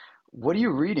 Nick, what are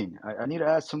you reading? I need to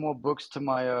add some more books to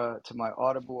my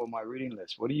Audible or my reading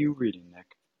list. What are you reading,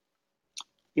 Nick?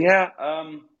 Yeah.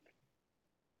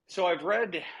 So I've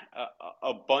read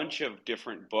a bunch of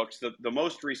different books. The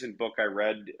most recent book I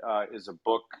read is a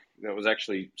book that was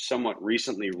actually somewhat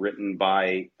recently written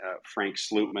by Frank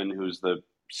Slootman, who's the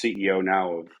CEO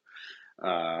now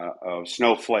of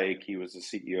Snowflake. He was the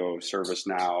CEO of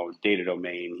ServiceNow, Data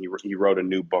Domain. He wrote a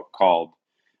new book called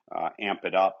Amp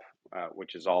It Up,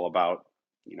 which is all about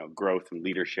growth and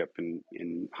leadership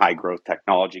in high growth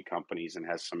technology companies, and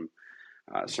has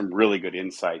some really good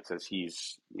insights as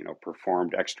he's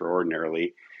performed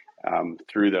extraordinarily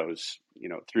through those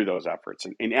efforts,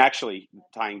 and actually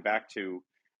tying back to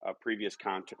a previous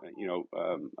comment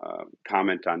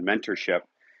on mentorship.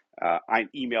 I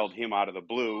emailed him out of the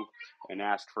blue and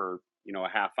asked for a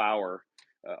half hour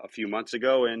a few months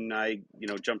ago, and I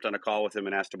jumped on a call with him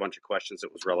and asked a bunch of questions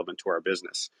that was relevant to our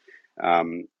business.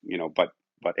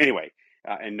 But anyway,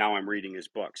 and now I'm reading his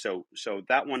book. So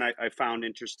that one I found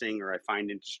interesting, or I find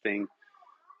interesting.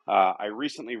 I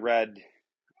recently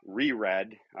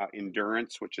reread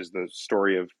Endurance, which is the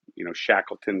story of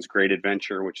Shackleton's great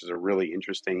adventure, which is a really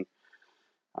interesting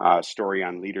story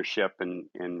on leadership and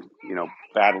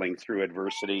battling through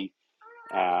adversity.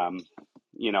 I've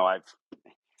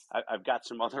got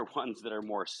some other ones that are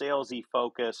more salesy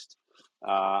focused.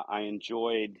 I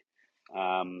enjoyed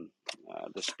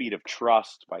The Speed of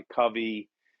Trust by Covey.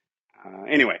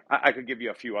 Anyway, I could give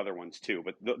you a few other ones too,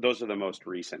 but those are the most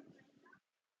recent.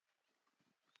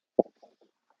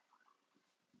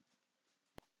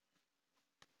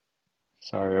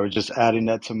 Sorry, I was just adding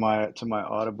that to my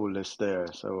Audible list there.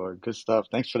 So good stuff.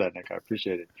 Thanks for that, Nick. I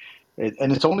appreciate it.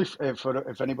 And it's only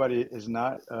if anybody is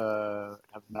not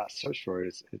have not searched for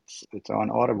it. It's on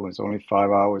Audible. It's only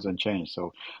 5 hours and change.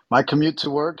 So my commute to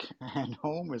work and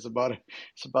home is about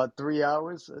 3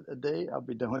 hours a day. I'll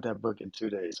be done with that book in 2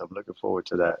 days. I'm looking forward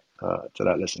to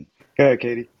that listen. Go ahead,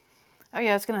 Katie. Oh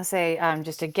yeah, I was gonna say,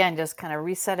 just again, just kind of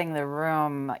resetting the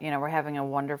room. We're having a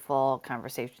wonderful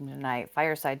conversation tonight,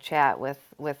 fireside chat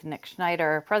with Nick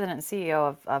Schneider, President and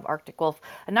CEO of Arctic Wolf.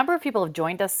 A number of people have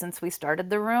joined us since we started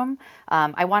the room.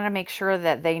 I want to make sure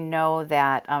that they know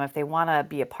that if they want to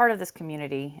be a part of this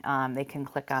community, they can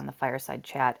click on the fireside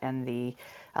chat and the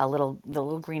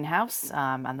little greenhouse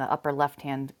on the upper left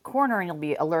hand corner, and you'll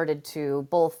be alerted to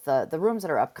both the rooms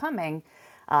that are upcoming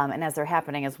and as they're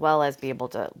happening, as well as be able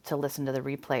to listen to the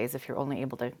replays if you're only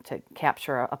able to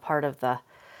capture a part of the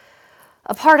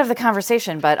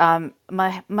conversation. But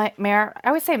my Mayor, I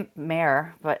always say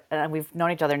Mayor, but we've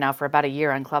known each other now for about a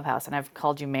year on Clubhouse, and I've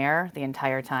called you Mayor the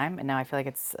entire time, and now I feel like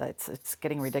it's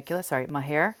getting ridiculous. Sorry,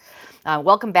 Maher.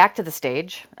 Welcome back to the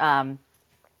stage. One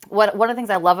of the things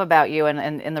I love about you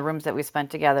and in the rooms that we spent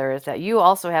together is that you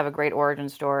also have a great origin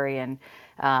story. And,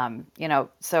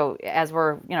 so as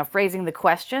we're, phrasing the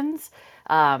questions,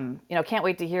 can't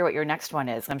wait to hear what your next one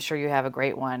is. I'm sure you have a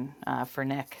great one for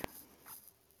Nick.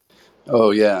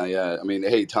 Oh yeah, yeah. I mean,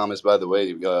 hey Thomas, by the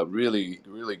way, really,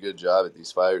 really good job at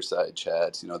these fireside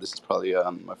chats. This is probably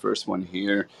my first one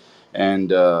here,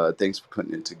 and thanks for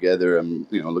putting it together. I'm,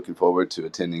 looking forward to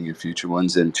attending your future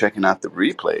ones and checking out the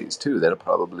replays too. That'll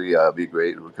probably be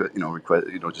great.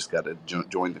 Just got to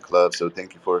join the club. So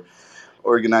thank you for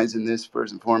organizing this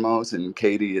first and foremost. And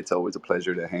Katie, it's always a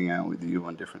pleasure to hang out with you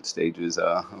on different stages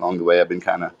along the way. I've been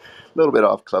kind of a little bit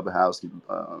off Clubhouse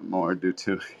more due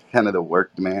to kind of the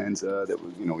work demands that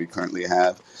we currently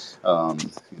have.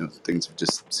 Things have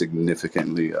just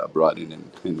significantly broadened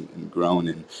and grown.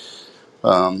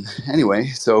 And anyway,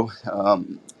 so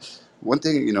one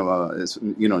thing, is,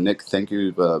 Nick, thank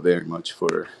you very much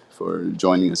for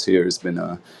joining us here. It's been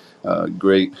a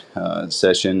great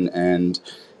session, and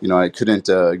I couldn't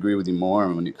agree with you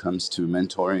more when it comes to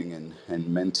mentoring and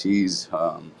mentees.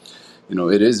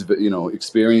 It is,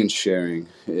 experience sharing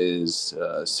is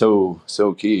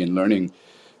so key, and learning,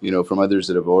 from others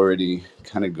that have already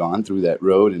kind of gone through that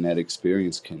road, and that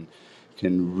experience can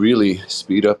really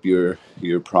speed up your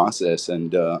process.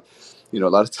 And a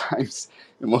lot of times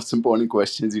the most important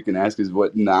questions you can ask is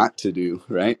what not to do,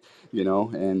 right?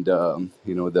 And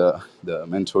the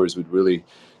mentors would really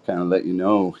kind of let you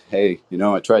know, hey,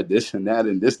 I tried this and that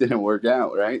and this didn't work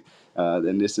out, right?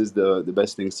 Then this is the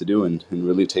best things to do, and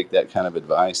really take that kind of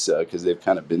advice because they've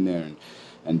kind of been there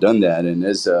and done that. And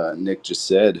as Nick just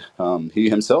said, he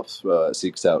himself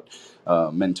seeks out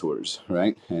mentors,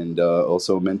 right? And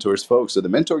also mentors folks. So the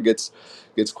mentor gets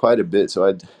quite a bit. So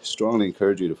I'd strongly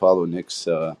encourage you to follow Nick's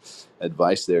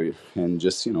advice there, and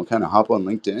just kind of hop on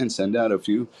LinkedIn and send out a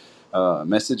few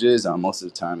messages. Most of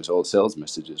the time, it's all sales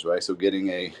messages, right? So getting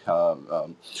a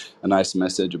nice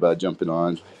message about jumping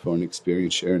on for an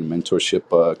experience share and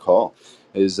mentorship call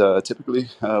is typically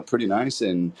pretty nice.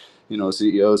 And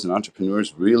CEOs and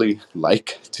entrepreneurs really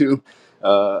like to.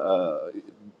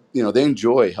 They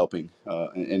enjoy helping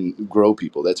and grow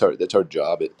people. That's our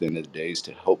job at the end of the day, is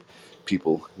to help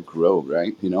people grow,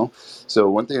 right? So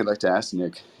one thing I'd like to ask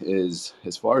Nick is,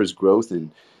 as far as growth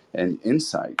and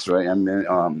insights, right? I mean,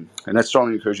 and I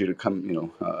strongly encourage you to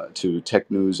come, to tech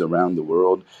news around the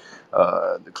world.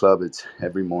 The club, it's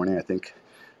every morning, I think.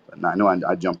 I know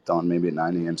I jumped on maybe at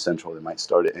 9 a.m. Central. They might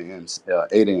start at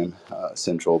 8 a.m.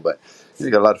 Central, but you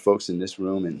got a lot of folks in this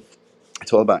room, and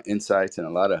it's all about insights and a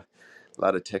lot of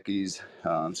techies.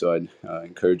 So I'd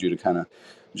encourage you to kind of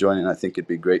join in. I think it'd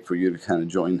be great for you to kind of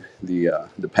join the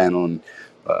panel, and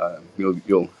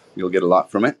you'll get a lot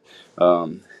from it.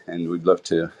 And we'd love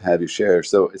to have you share.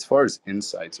 So as far as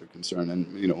insights are concerned,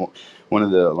 and one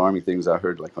of the alarming things I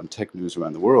heard, like on tech news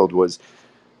around the world, was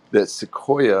that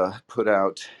Sequoia put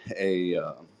out a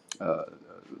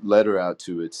letter out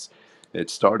to its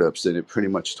startups, and it pretty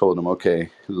much told them, okay,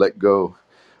 let go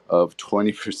of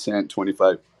 20%,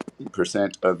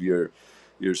 25% of your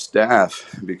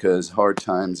staff, because hard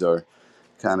times are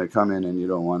kind of coming and you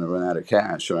don't want to run out of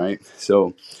cash, right?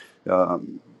 So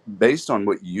um, based on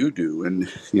what you do, and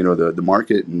the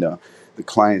market and the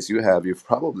clients you have, you've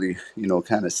probably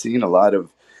kind of seen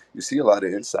you see a lot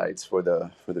of insights for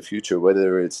the future,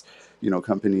 whether it's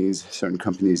certain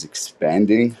companies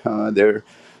expanding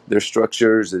their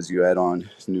structures as you add on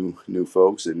new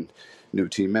folks and new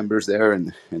team members there,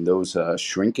 and those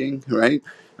shrinking, right?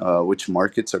 Which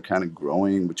markets are kind of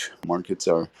growing, which markets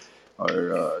are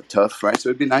tough, right? So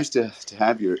it'd be nice to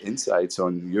have your insights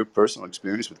on your personal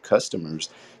experience with customers,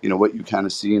 what you kind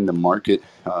of see in the market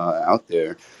out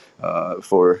there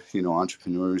for,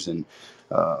 entrepreneurs and,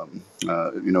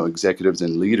 executives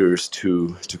and leaders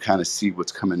to kind of see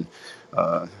what's coming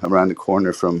around the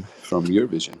corner from your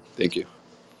vision. Thank you.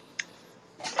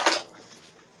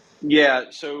 Yeah,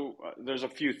 so there's a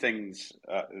few things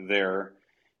there,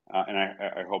 and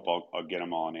I hope I'll get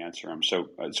them all and answer them. So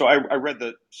I read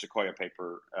the Sequoia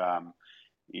paper, and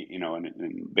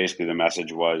basically the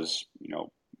message was,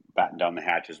 batten down the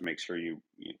hatches, make sure you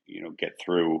get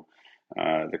through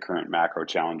the current macro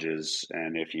challenges,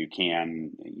 and if you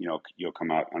can, you'll come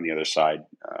out on the other side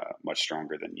much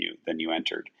stronger than you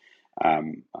entered.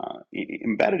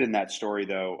 Embedded in that story,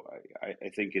 though, I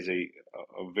think is a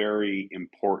very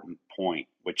important point,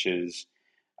 which is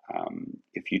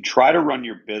if you try to run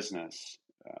your business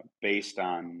based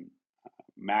on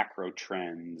macro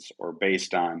trends or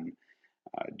based on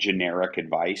generic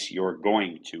advice, you're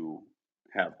going to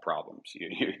have problems.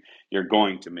 You're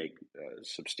going to make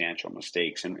substantial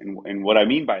mistakes. And what I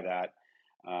mean by that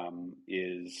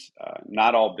is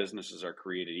not all businesses are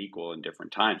created equal in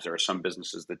different times. There are some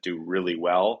businesses that do really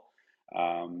well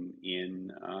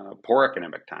in poor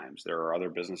economic times. There are other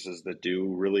businesses that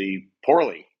do really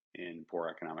poorly in poor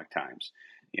economic times.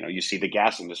 You see the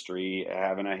gas industry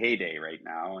having a heyday right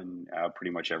now, and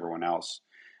pretty much everyone else,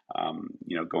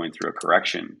 going through a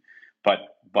correction. But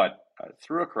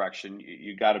through a correction,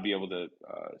 you got to be able to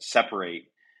separate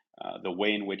the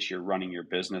way in which you're running your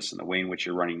business and the way in which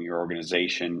you're running your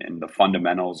organization and the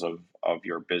fundamentals of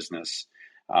your business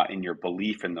and your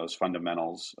belief in those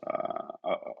fundamentals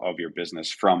of your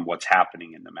business from what's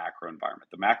happening in the macro environment.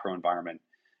 The macro environment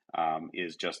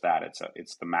is just that.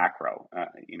 It's the macro,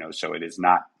 so it is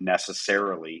not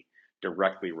necessarily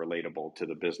directly relatable to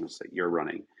the business that you're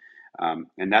running.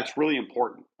 And that's really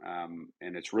important.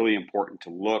 And it's really important to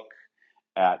look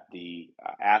at the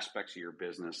aspects of your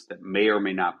business that may or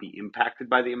may not be impacted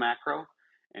by the macro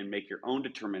and make your own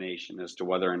determination as to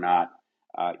whether or not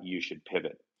you should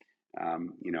pivot.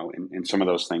 And some of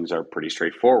those things are pretty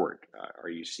straightforward. Are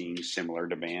you seeing similar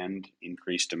demand,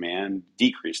 increased demand,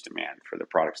 decreased demand for the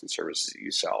products and services that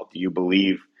you sell? Do you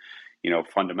believe,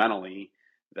 fundamentally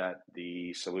that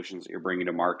the solutions that you're bringing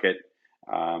to market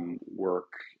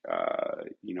work,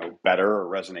 better or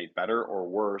resonate better or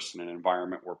worse in an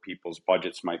environment where people's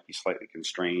budgets might be slightly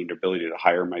constrained, ability to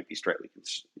hire might be slightly,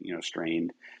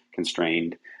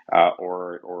 constrained,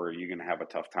 or are you going to have a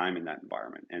tough time in that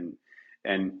environment?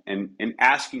 And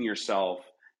asking yourself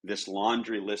this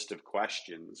laundry list of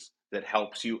questions that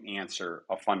helps you answer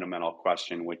a fundamental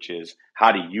question, which is,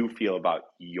 how do you feel about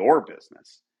your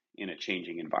business in a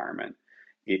changing environment?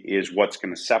 It is what's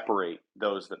going to separate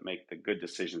those that make the good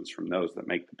decisions from those that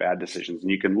make the bad decisions. And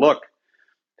you can look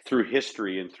through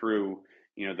history and through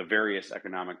the various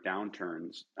economic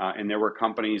downturns, and there were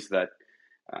companies that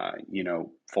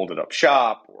folded up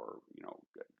shop, or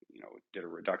did a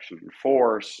reduction in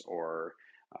force, or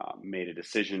made a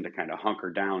decision to kind of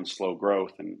hunker down, slow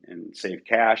growth, and save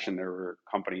cash. And there were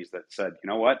companies that said, you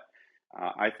know what,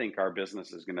 I think our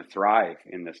business is going to thrive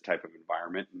in this type of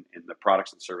environment, and the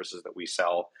products and services that we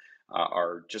sell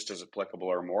are just as applicable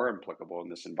or more applicable in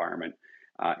this environment.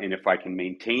 And if I can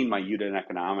maintain my unit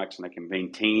economics and I can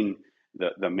maintain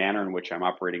the manner in which I'm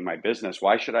operating my business,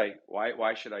 why should I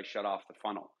shut off the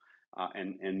funnel?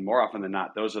 And more often than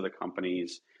not, those are the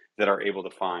companies that are able to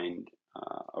find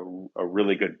a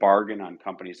really good bargain on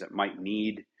companies that might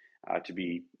need to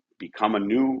become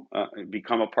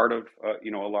a part of a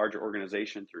larger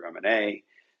organization through M&A.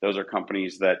 Those are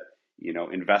companies that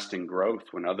invest in growth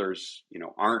when others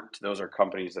aren't. Those are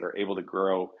companies that are able to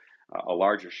grow a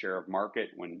larger share of market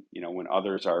when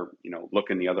others are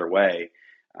looking the other way.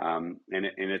 And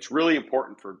it's really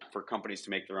important for companies to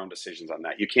make their own decisions on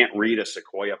that. You can't read a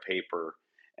Sequoia paper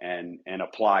and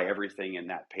apply everything in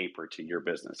that paper to your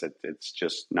business. It's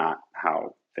just not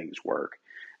how things work.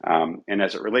 And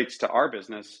as it relates to our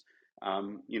business,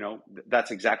 that's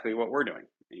exactly what we're doing.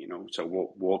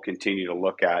 So we'll continue to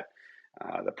look at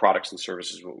the products and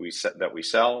services that we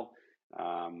sell.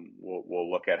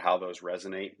 We'll look at how those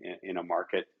resonate in a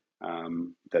market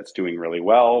that's doing really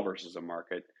well versus a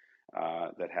market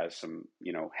that has some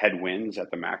headwinds at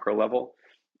the macro level.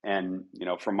 And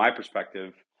from my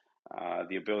perspective,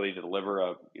 the ability to deliver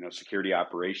a security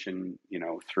operation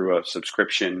through a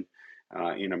subscription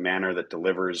in a manner that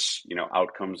delivers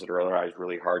outcomes that are otherwise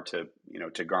really hard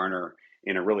to garner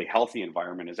in a really healthy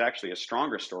environment is actually a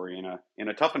stronger story in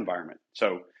a tough environment.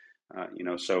 So, but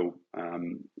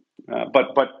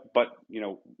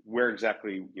where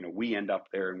exactly we end up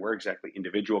there, and where exactly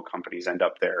individual companies end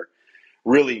up there,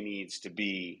 really needs to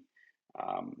be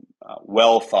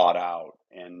well thought out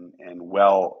and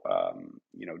well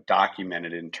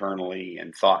documented internally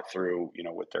and thought through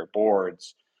with their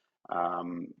boards,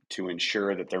 to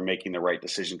ensure that they're making the right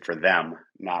decision for them,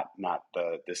 not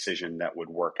the decision that would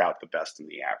work out the best in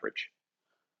the average.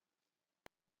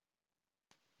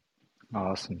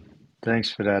 Awesome.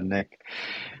 Thanks for that, Nick.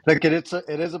 Look, it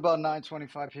is about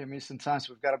 9:25 p.m. Eastern time,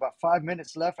 so we've got about 5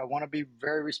 minutes left. I want to be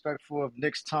very respectful of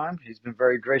Nick's time. He's been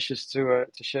very gracious to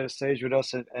share the stage with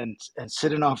us and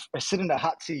sit in the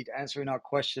hot seat answering our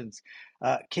questions.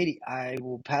 Katie, I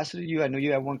will pass it to you. I know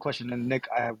you have one question, and Nick,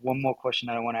 I have one more question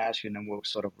that I want to ask you, and then we'll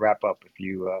sort of wrap up if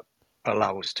you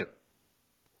allow us to.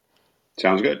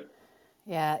 Sounds good.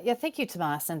 Yeah. Thank you,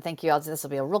 Tomas, and thank you. This will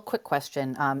be a real quick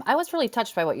question. I was really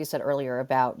touched by what you said earlier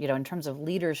about, in terms of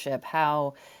leadership,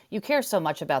 how you care so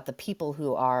much about the people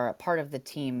who are part of the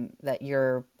team that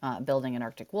you're building in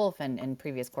Arctic Wolf and in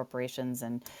previous corporations.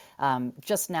 And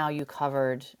just now you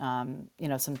covered,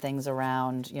 some things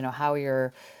around, how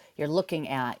you're looking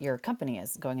at your company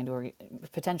as going into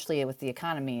potentially with the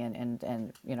economy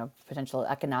and potential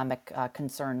economic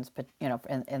concerns,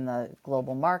 in the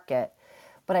global market.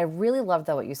 But I really love,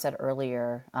 though, what you said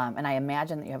earlier, and I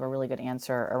imagine that you have a really good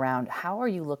answer around how are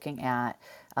you looking at,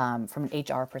 from an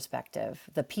HR perspective,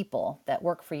 the people that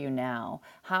work for you now?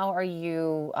 How are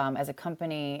you, as a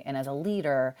company and as a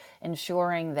leader,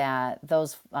 ensuring that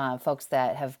those folks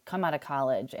that have come out of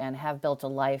college and have built a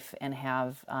life and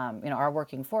have, are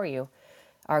working for you,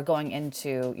 are going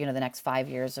into the next 5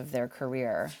 years of their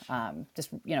career? Just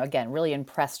again, really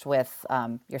impressed with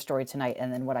your story tonight,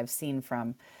 and then what I've seen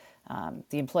from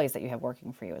the employees that you have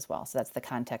working for you as well. So that's the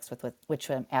context with which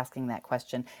I'm asking that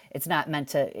question. It's not meant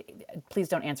to, please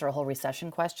don't answer a whole recession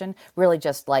question. Really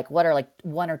just what are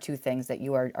one or two things that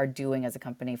you are doing as a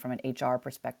company from an HR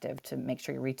perspective to make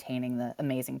sure you're retaining the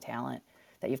amazing talent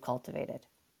that you've cultivated?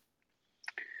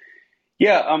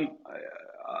 Yeah,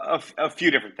 a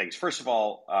few different things. First of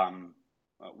all,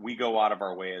 we go out of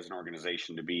our way as an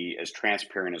organization to be as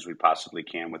transparent as we possibly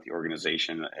can with the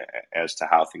organization as to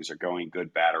how things are going,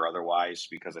 good, bad, or otherwise,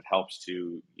 because it helps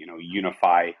to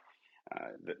unify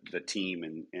the team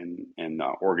and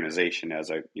the organization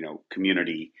as a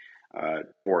community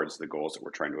towards the goals that we're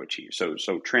trying to achieve.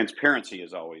 So transparency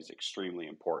is always extremely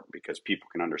important because people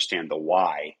can understand the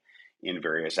why in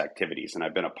various activities. And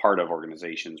I've been a part of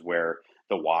organizations where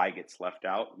the why gets left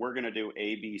out. We're going to do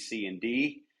A, B, C, and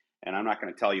D, and I'm not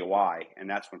going to tell you why. And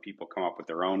that's when people come up with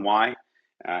their own why,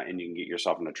 and you can get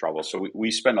yourself into trouble. So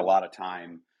we spend a lot of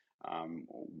time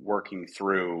working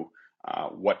through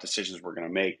what decisions we're going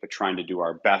to make, but trying to do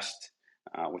our best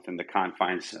within the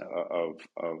confines of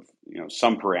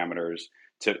some parameters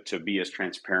to be as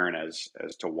transparent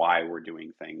as to why we're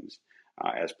doing things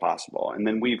as possible. And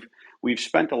then we've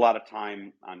spent a lot of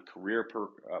time on career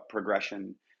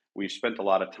progression. We've spent a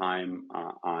lot of time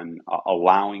on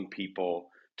allowing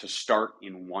people to start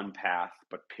in one path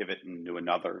but pivot into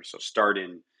another. So start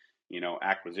in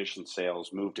acquisition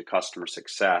sales, move to customer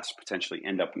success, potentially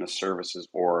end up in a services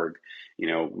org,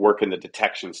 work in the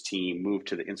detections team, move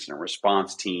to the incident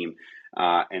response team,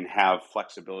 and have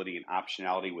flexibility and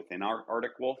optionality within our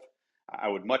Arctic Wolf. I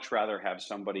would much rather have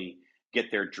somebody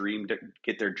get their dream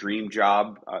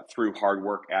job through hard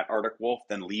work at Arctic Wolf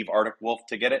than leave Arctic Wolf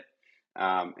to get it.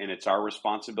 And it's our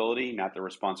responsibility, not the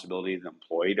responsibility of the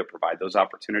employee, to provide those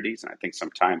opportunities. And I think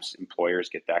sometimes employers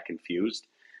get that confused.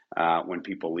 When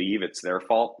people leave, it's their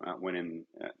fault, meaning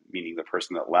the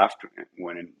person that left,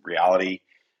 when in reality,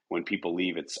 when people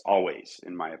leave, it's always,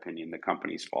 in my opinion, the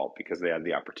company's fault because they had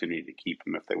the opportunity to keep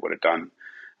them if they would have done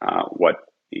what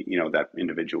that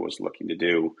individual was looking to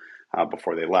do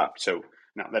before they left. So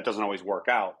now that doesn't always work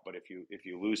out, but if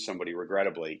you lose somebody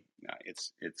regrettably,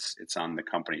 it's on the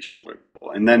company.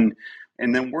 And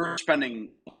then we're spending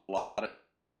a lot of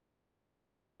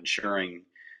ensuring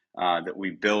that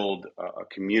we build a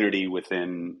community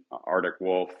within Arctic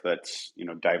Wolf that's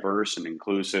diverse and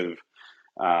inclusive,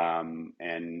 and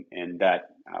that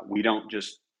we don't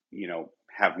just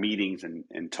have meetings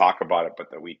and talk about it,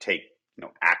 but that we take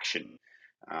action.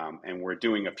 And we're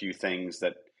doing a few things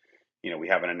that we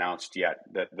haven't announced yet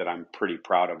that I'm pretty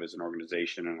proud of as an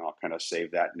organization, and I'll kind of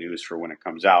save that news for when it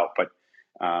comes out.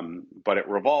 But it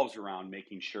revolves around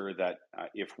making sure that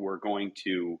if we're going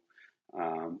to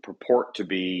purport to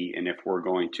be, and if we're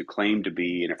going to claim to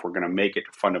be, and if we're going to make it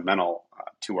fundamental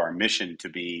to our mission to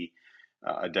be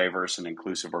a diverse and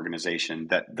inclusive organization,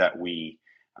 that we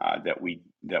that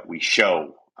we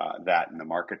show that in the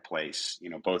marketplace,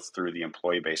 both through the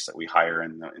employee base that we hire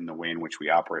and in the way in which we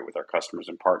operate with our customers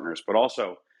and partners, but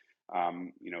also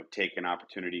take an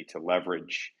opportunity to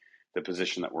leverage the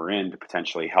position that we're in to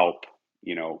potentially help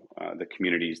the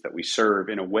communities that we serve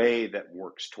in a way that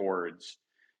works towards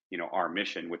our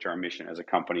mission, which our mission as a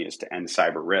company is to end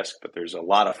cyber risk. But there's a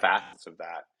lot of facets of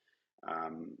that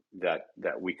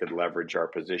that we could leverage our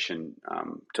position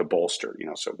to bolster.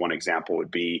 So one example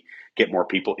would be get more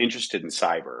people interested in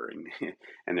cyber,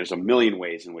 and there's a million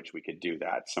ways in which we could do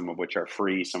that. Some of which are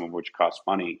free, some of which cost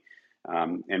money,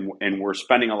 and we're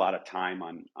spending a lot of time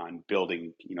on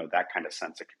building that kind of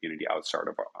sense of community outside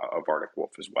of Arctic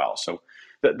Wolf as well. So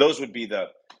those would be the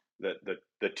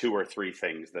two or three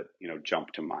things that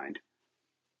jump to mind.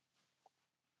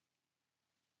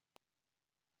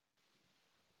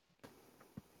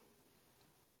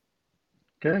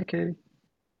 Good, Katie.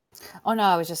 Oh no,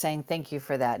 I was just saying thank you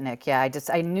for that, Nick. Yeah,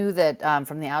 I knew that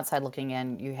from the outside looking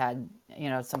in, you had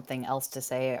something else to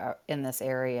say in this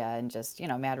area, and just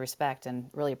mad respect and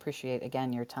really appreciate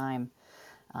again your time.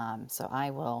 So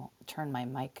I will turn my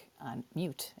mic on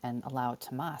mute and allow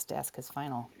Tomas to ask his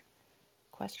final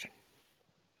question.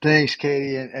 Thanks,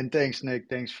 Katie, and thanks, Nick.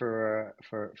 Thanks for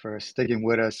sticking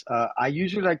with us. I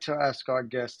usually like to ask our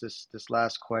guests this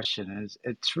last question, and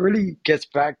it really gets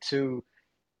back to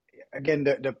again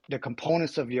the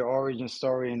components of your origin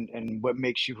story and what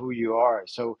makes you who you are.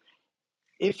 So,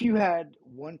 if you had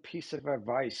one piece of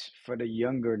advice for the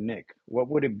younger Nick, what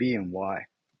would it be and why?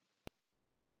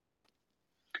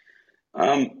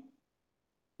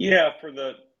 Yeah, for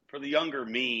the younger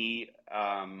me,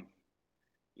 and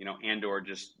or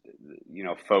just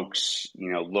folks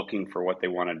looking for what they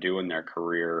want to do in their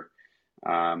career,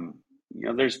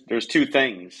 there's two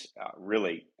things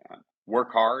really.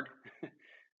 Work hard.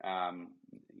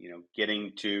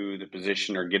 Getting to the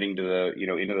position or getting to the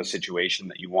into the situation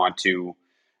that you want to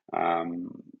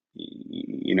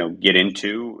get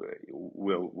into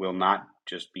will not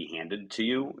just be handed to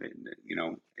you.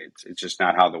 It's just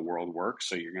not how the world works.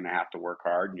 So you're going to have to work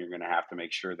hard, and you're going to have to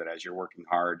make sure that as you're working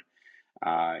hard,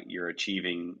 you're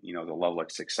achieving the level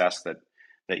of success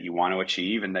that you want to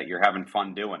achieve, and that you're having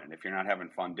fun doing it. If you're not having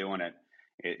fun doing it,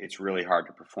 it's really hard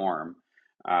to perform.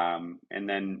 And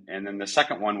then the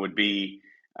second one would be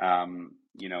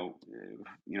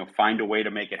find a way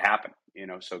to make it happen.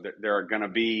 So there are going to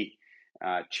be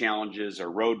challenges or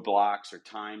roadblocks or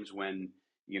times when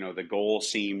the goal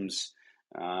seems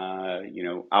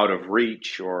out of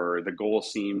reach, or the goal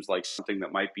seems like something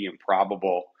that might be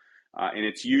improbable. And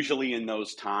it's usually in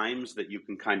those times that you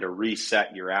can kind of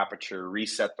reset your aperture,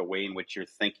 reset the way in which you're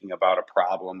thinking about a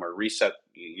problem, or reset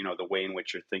the way in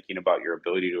which you're thinking about your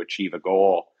ability to achieve a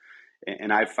goal.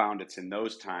 And I've found it's in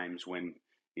those times when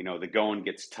the going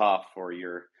gets tough, or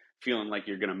you're feeling like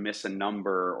you're going to miss a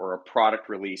number, or a product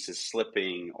release is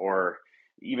slipping, or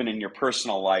even in your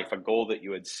personal life, a goal that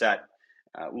you had set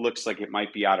looks like it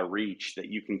might be out of reach, that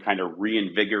you can kind of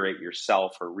reinvigorate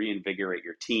yourself or reinvigorate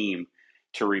your team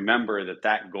to remember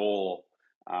that goal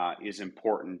is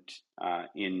important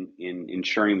in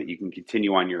ensuring that you can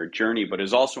continue on your journey, but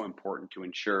is also important to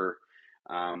ensure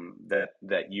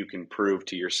that you can prove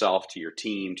to yourself, to your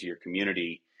team, to your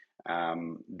community,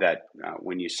 that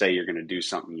when you say you're going to do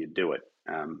something, you do it.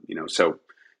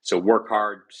 So work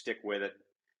hard, stick with it,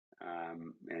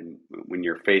 and when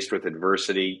you're faced with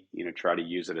adversity, try to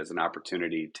use it as an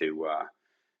opportunity to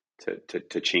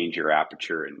change your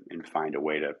aperture and find a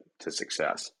way to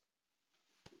success.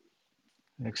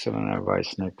 Excellent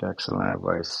advice, Nick. Excellent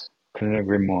advice. Couldn't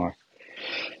agree more.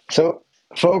 So,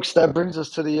 folks, that brings us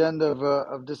to the end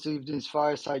of this evening's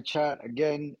fireside chat.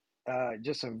 Again,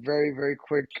 just a very, very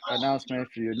quick announcement.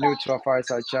 If you're new to our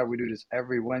fireside chat, we do this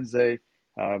every Wednesday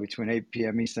between 8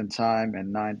 p.m. Eastern Time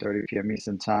and 9:30 p.m.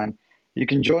 Eastern Time. You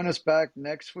can join us back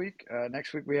next week.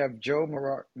 Next week, we have Joe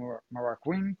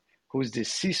Maraquin, who's the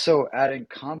CISO at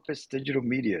Encompass Digital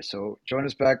Media. So join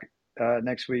us back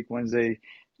next week, Wednesday,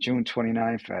 June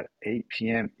 29th at 8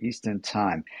 p.m. Eastern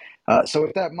Time. So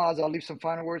with that, Maz, I'll leave some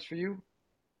final words for you.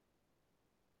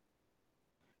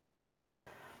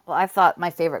 Well, I thought my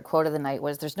favorite quote of the night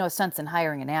was, "There's no sense in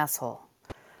hiring an asshole."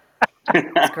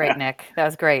 That's great, Nick. That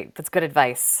was great. That's good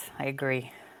advice. I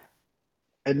agree.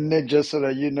 And Nick, just so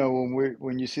that you know,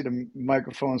 when you see the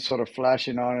microphone sort of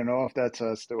flashing on and off, that's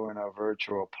us doing a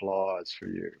virtual applause for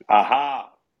you.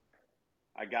 Aha!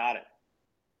 I got it.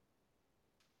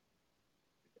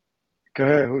 Go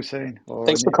ahead, Hussein.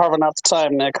 Thanks for carving out the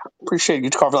time, Nick. Appreciate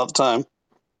you carving out the time.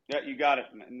 Yeah, you got it.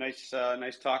 Nice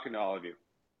talking to all of you.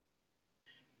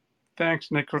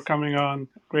 Thanks, Nick, for coming on.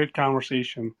 Great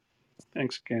conversation.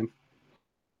 Thanks again.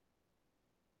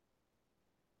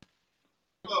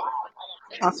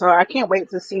 Also, I can't wait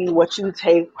to see what you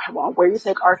take, well, where you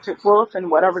take Arctic Wolf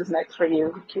and whatever's next for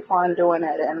you. Keep on doing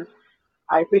it, and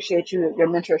I appreciate your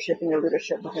mentorship and your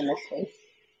leadership within this space.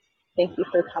 Thank you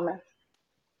for coming.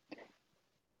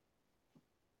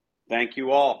 Thank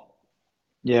you all.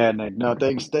 Yeah, Nick. No,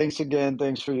 thanks again.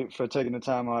 Thanks for taking the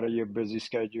time out of your busy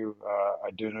schedule.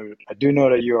 I do know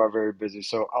that you are very busy,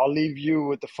 so I'll leave you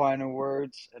with the final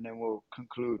words, and then we'll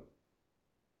conclude.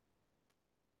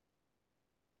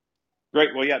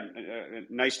 Great. Well, yeah,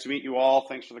 nice to meet you all.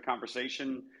 Thanks for the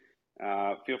conversation.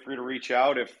 Feel free to reach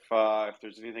out if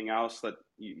there's anything else that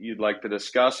you'd like to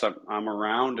discuss. I'm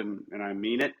around, and I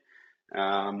mean it.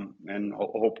 And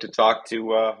hope to talk to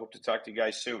you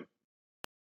guys soon.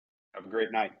 Have a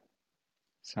great night.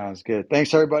 Sounds good.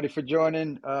 Thanks everybody for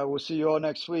joining. We'll see you all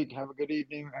next week. Have a good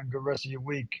evening and good rest of your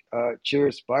week.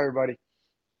 Cheers. Bye everybody.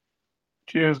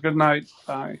 Cheers. Good night.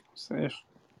 Bye. Safe.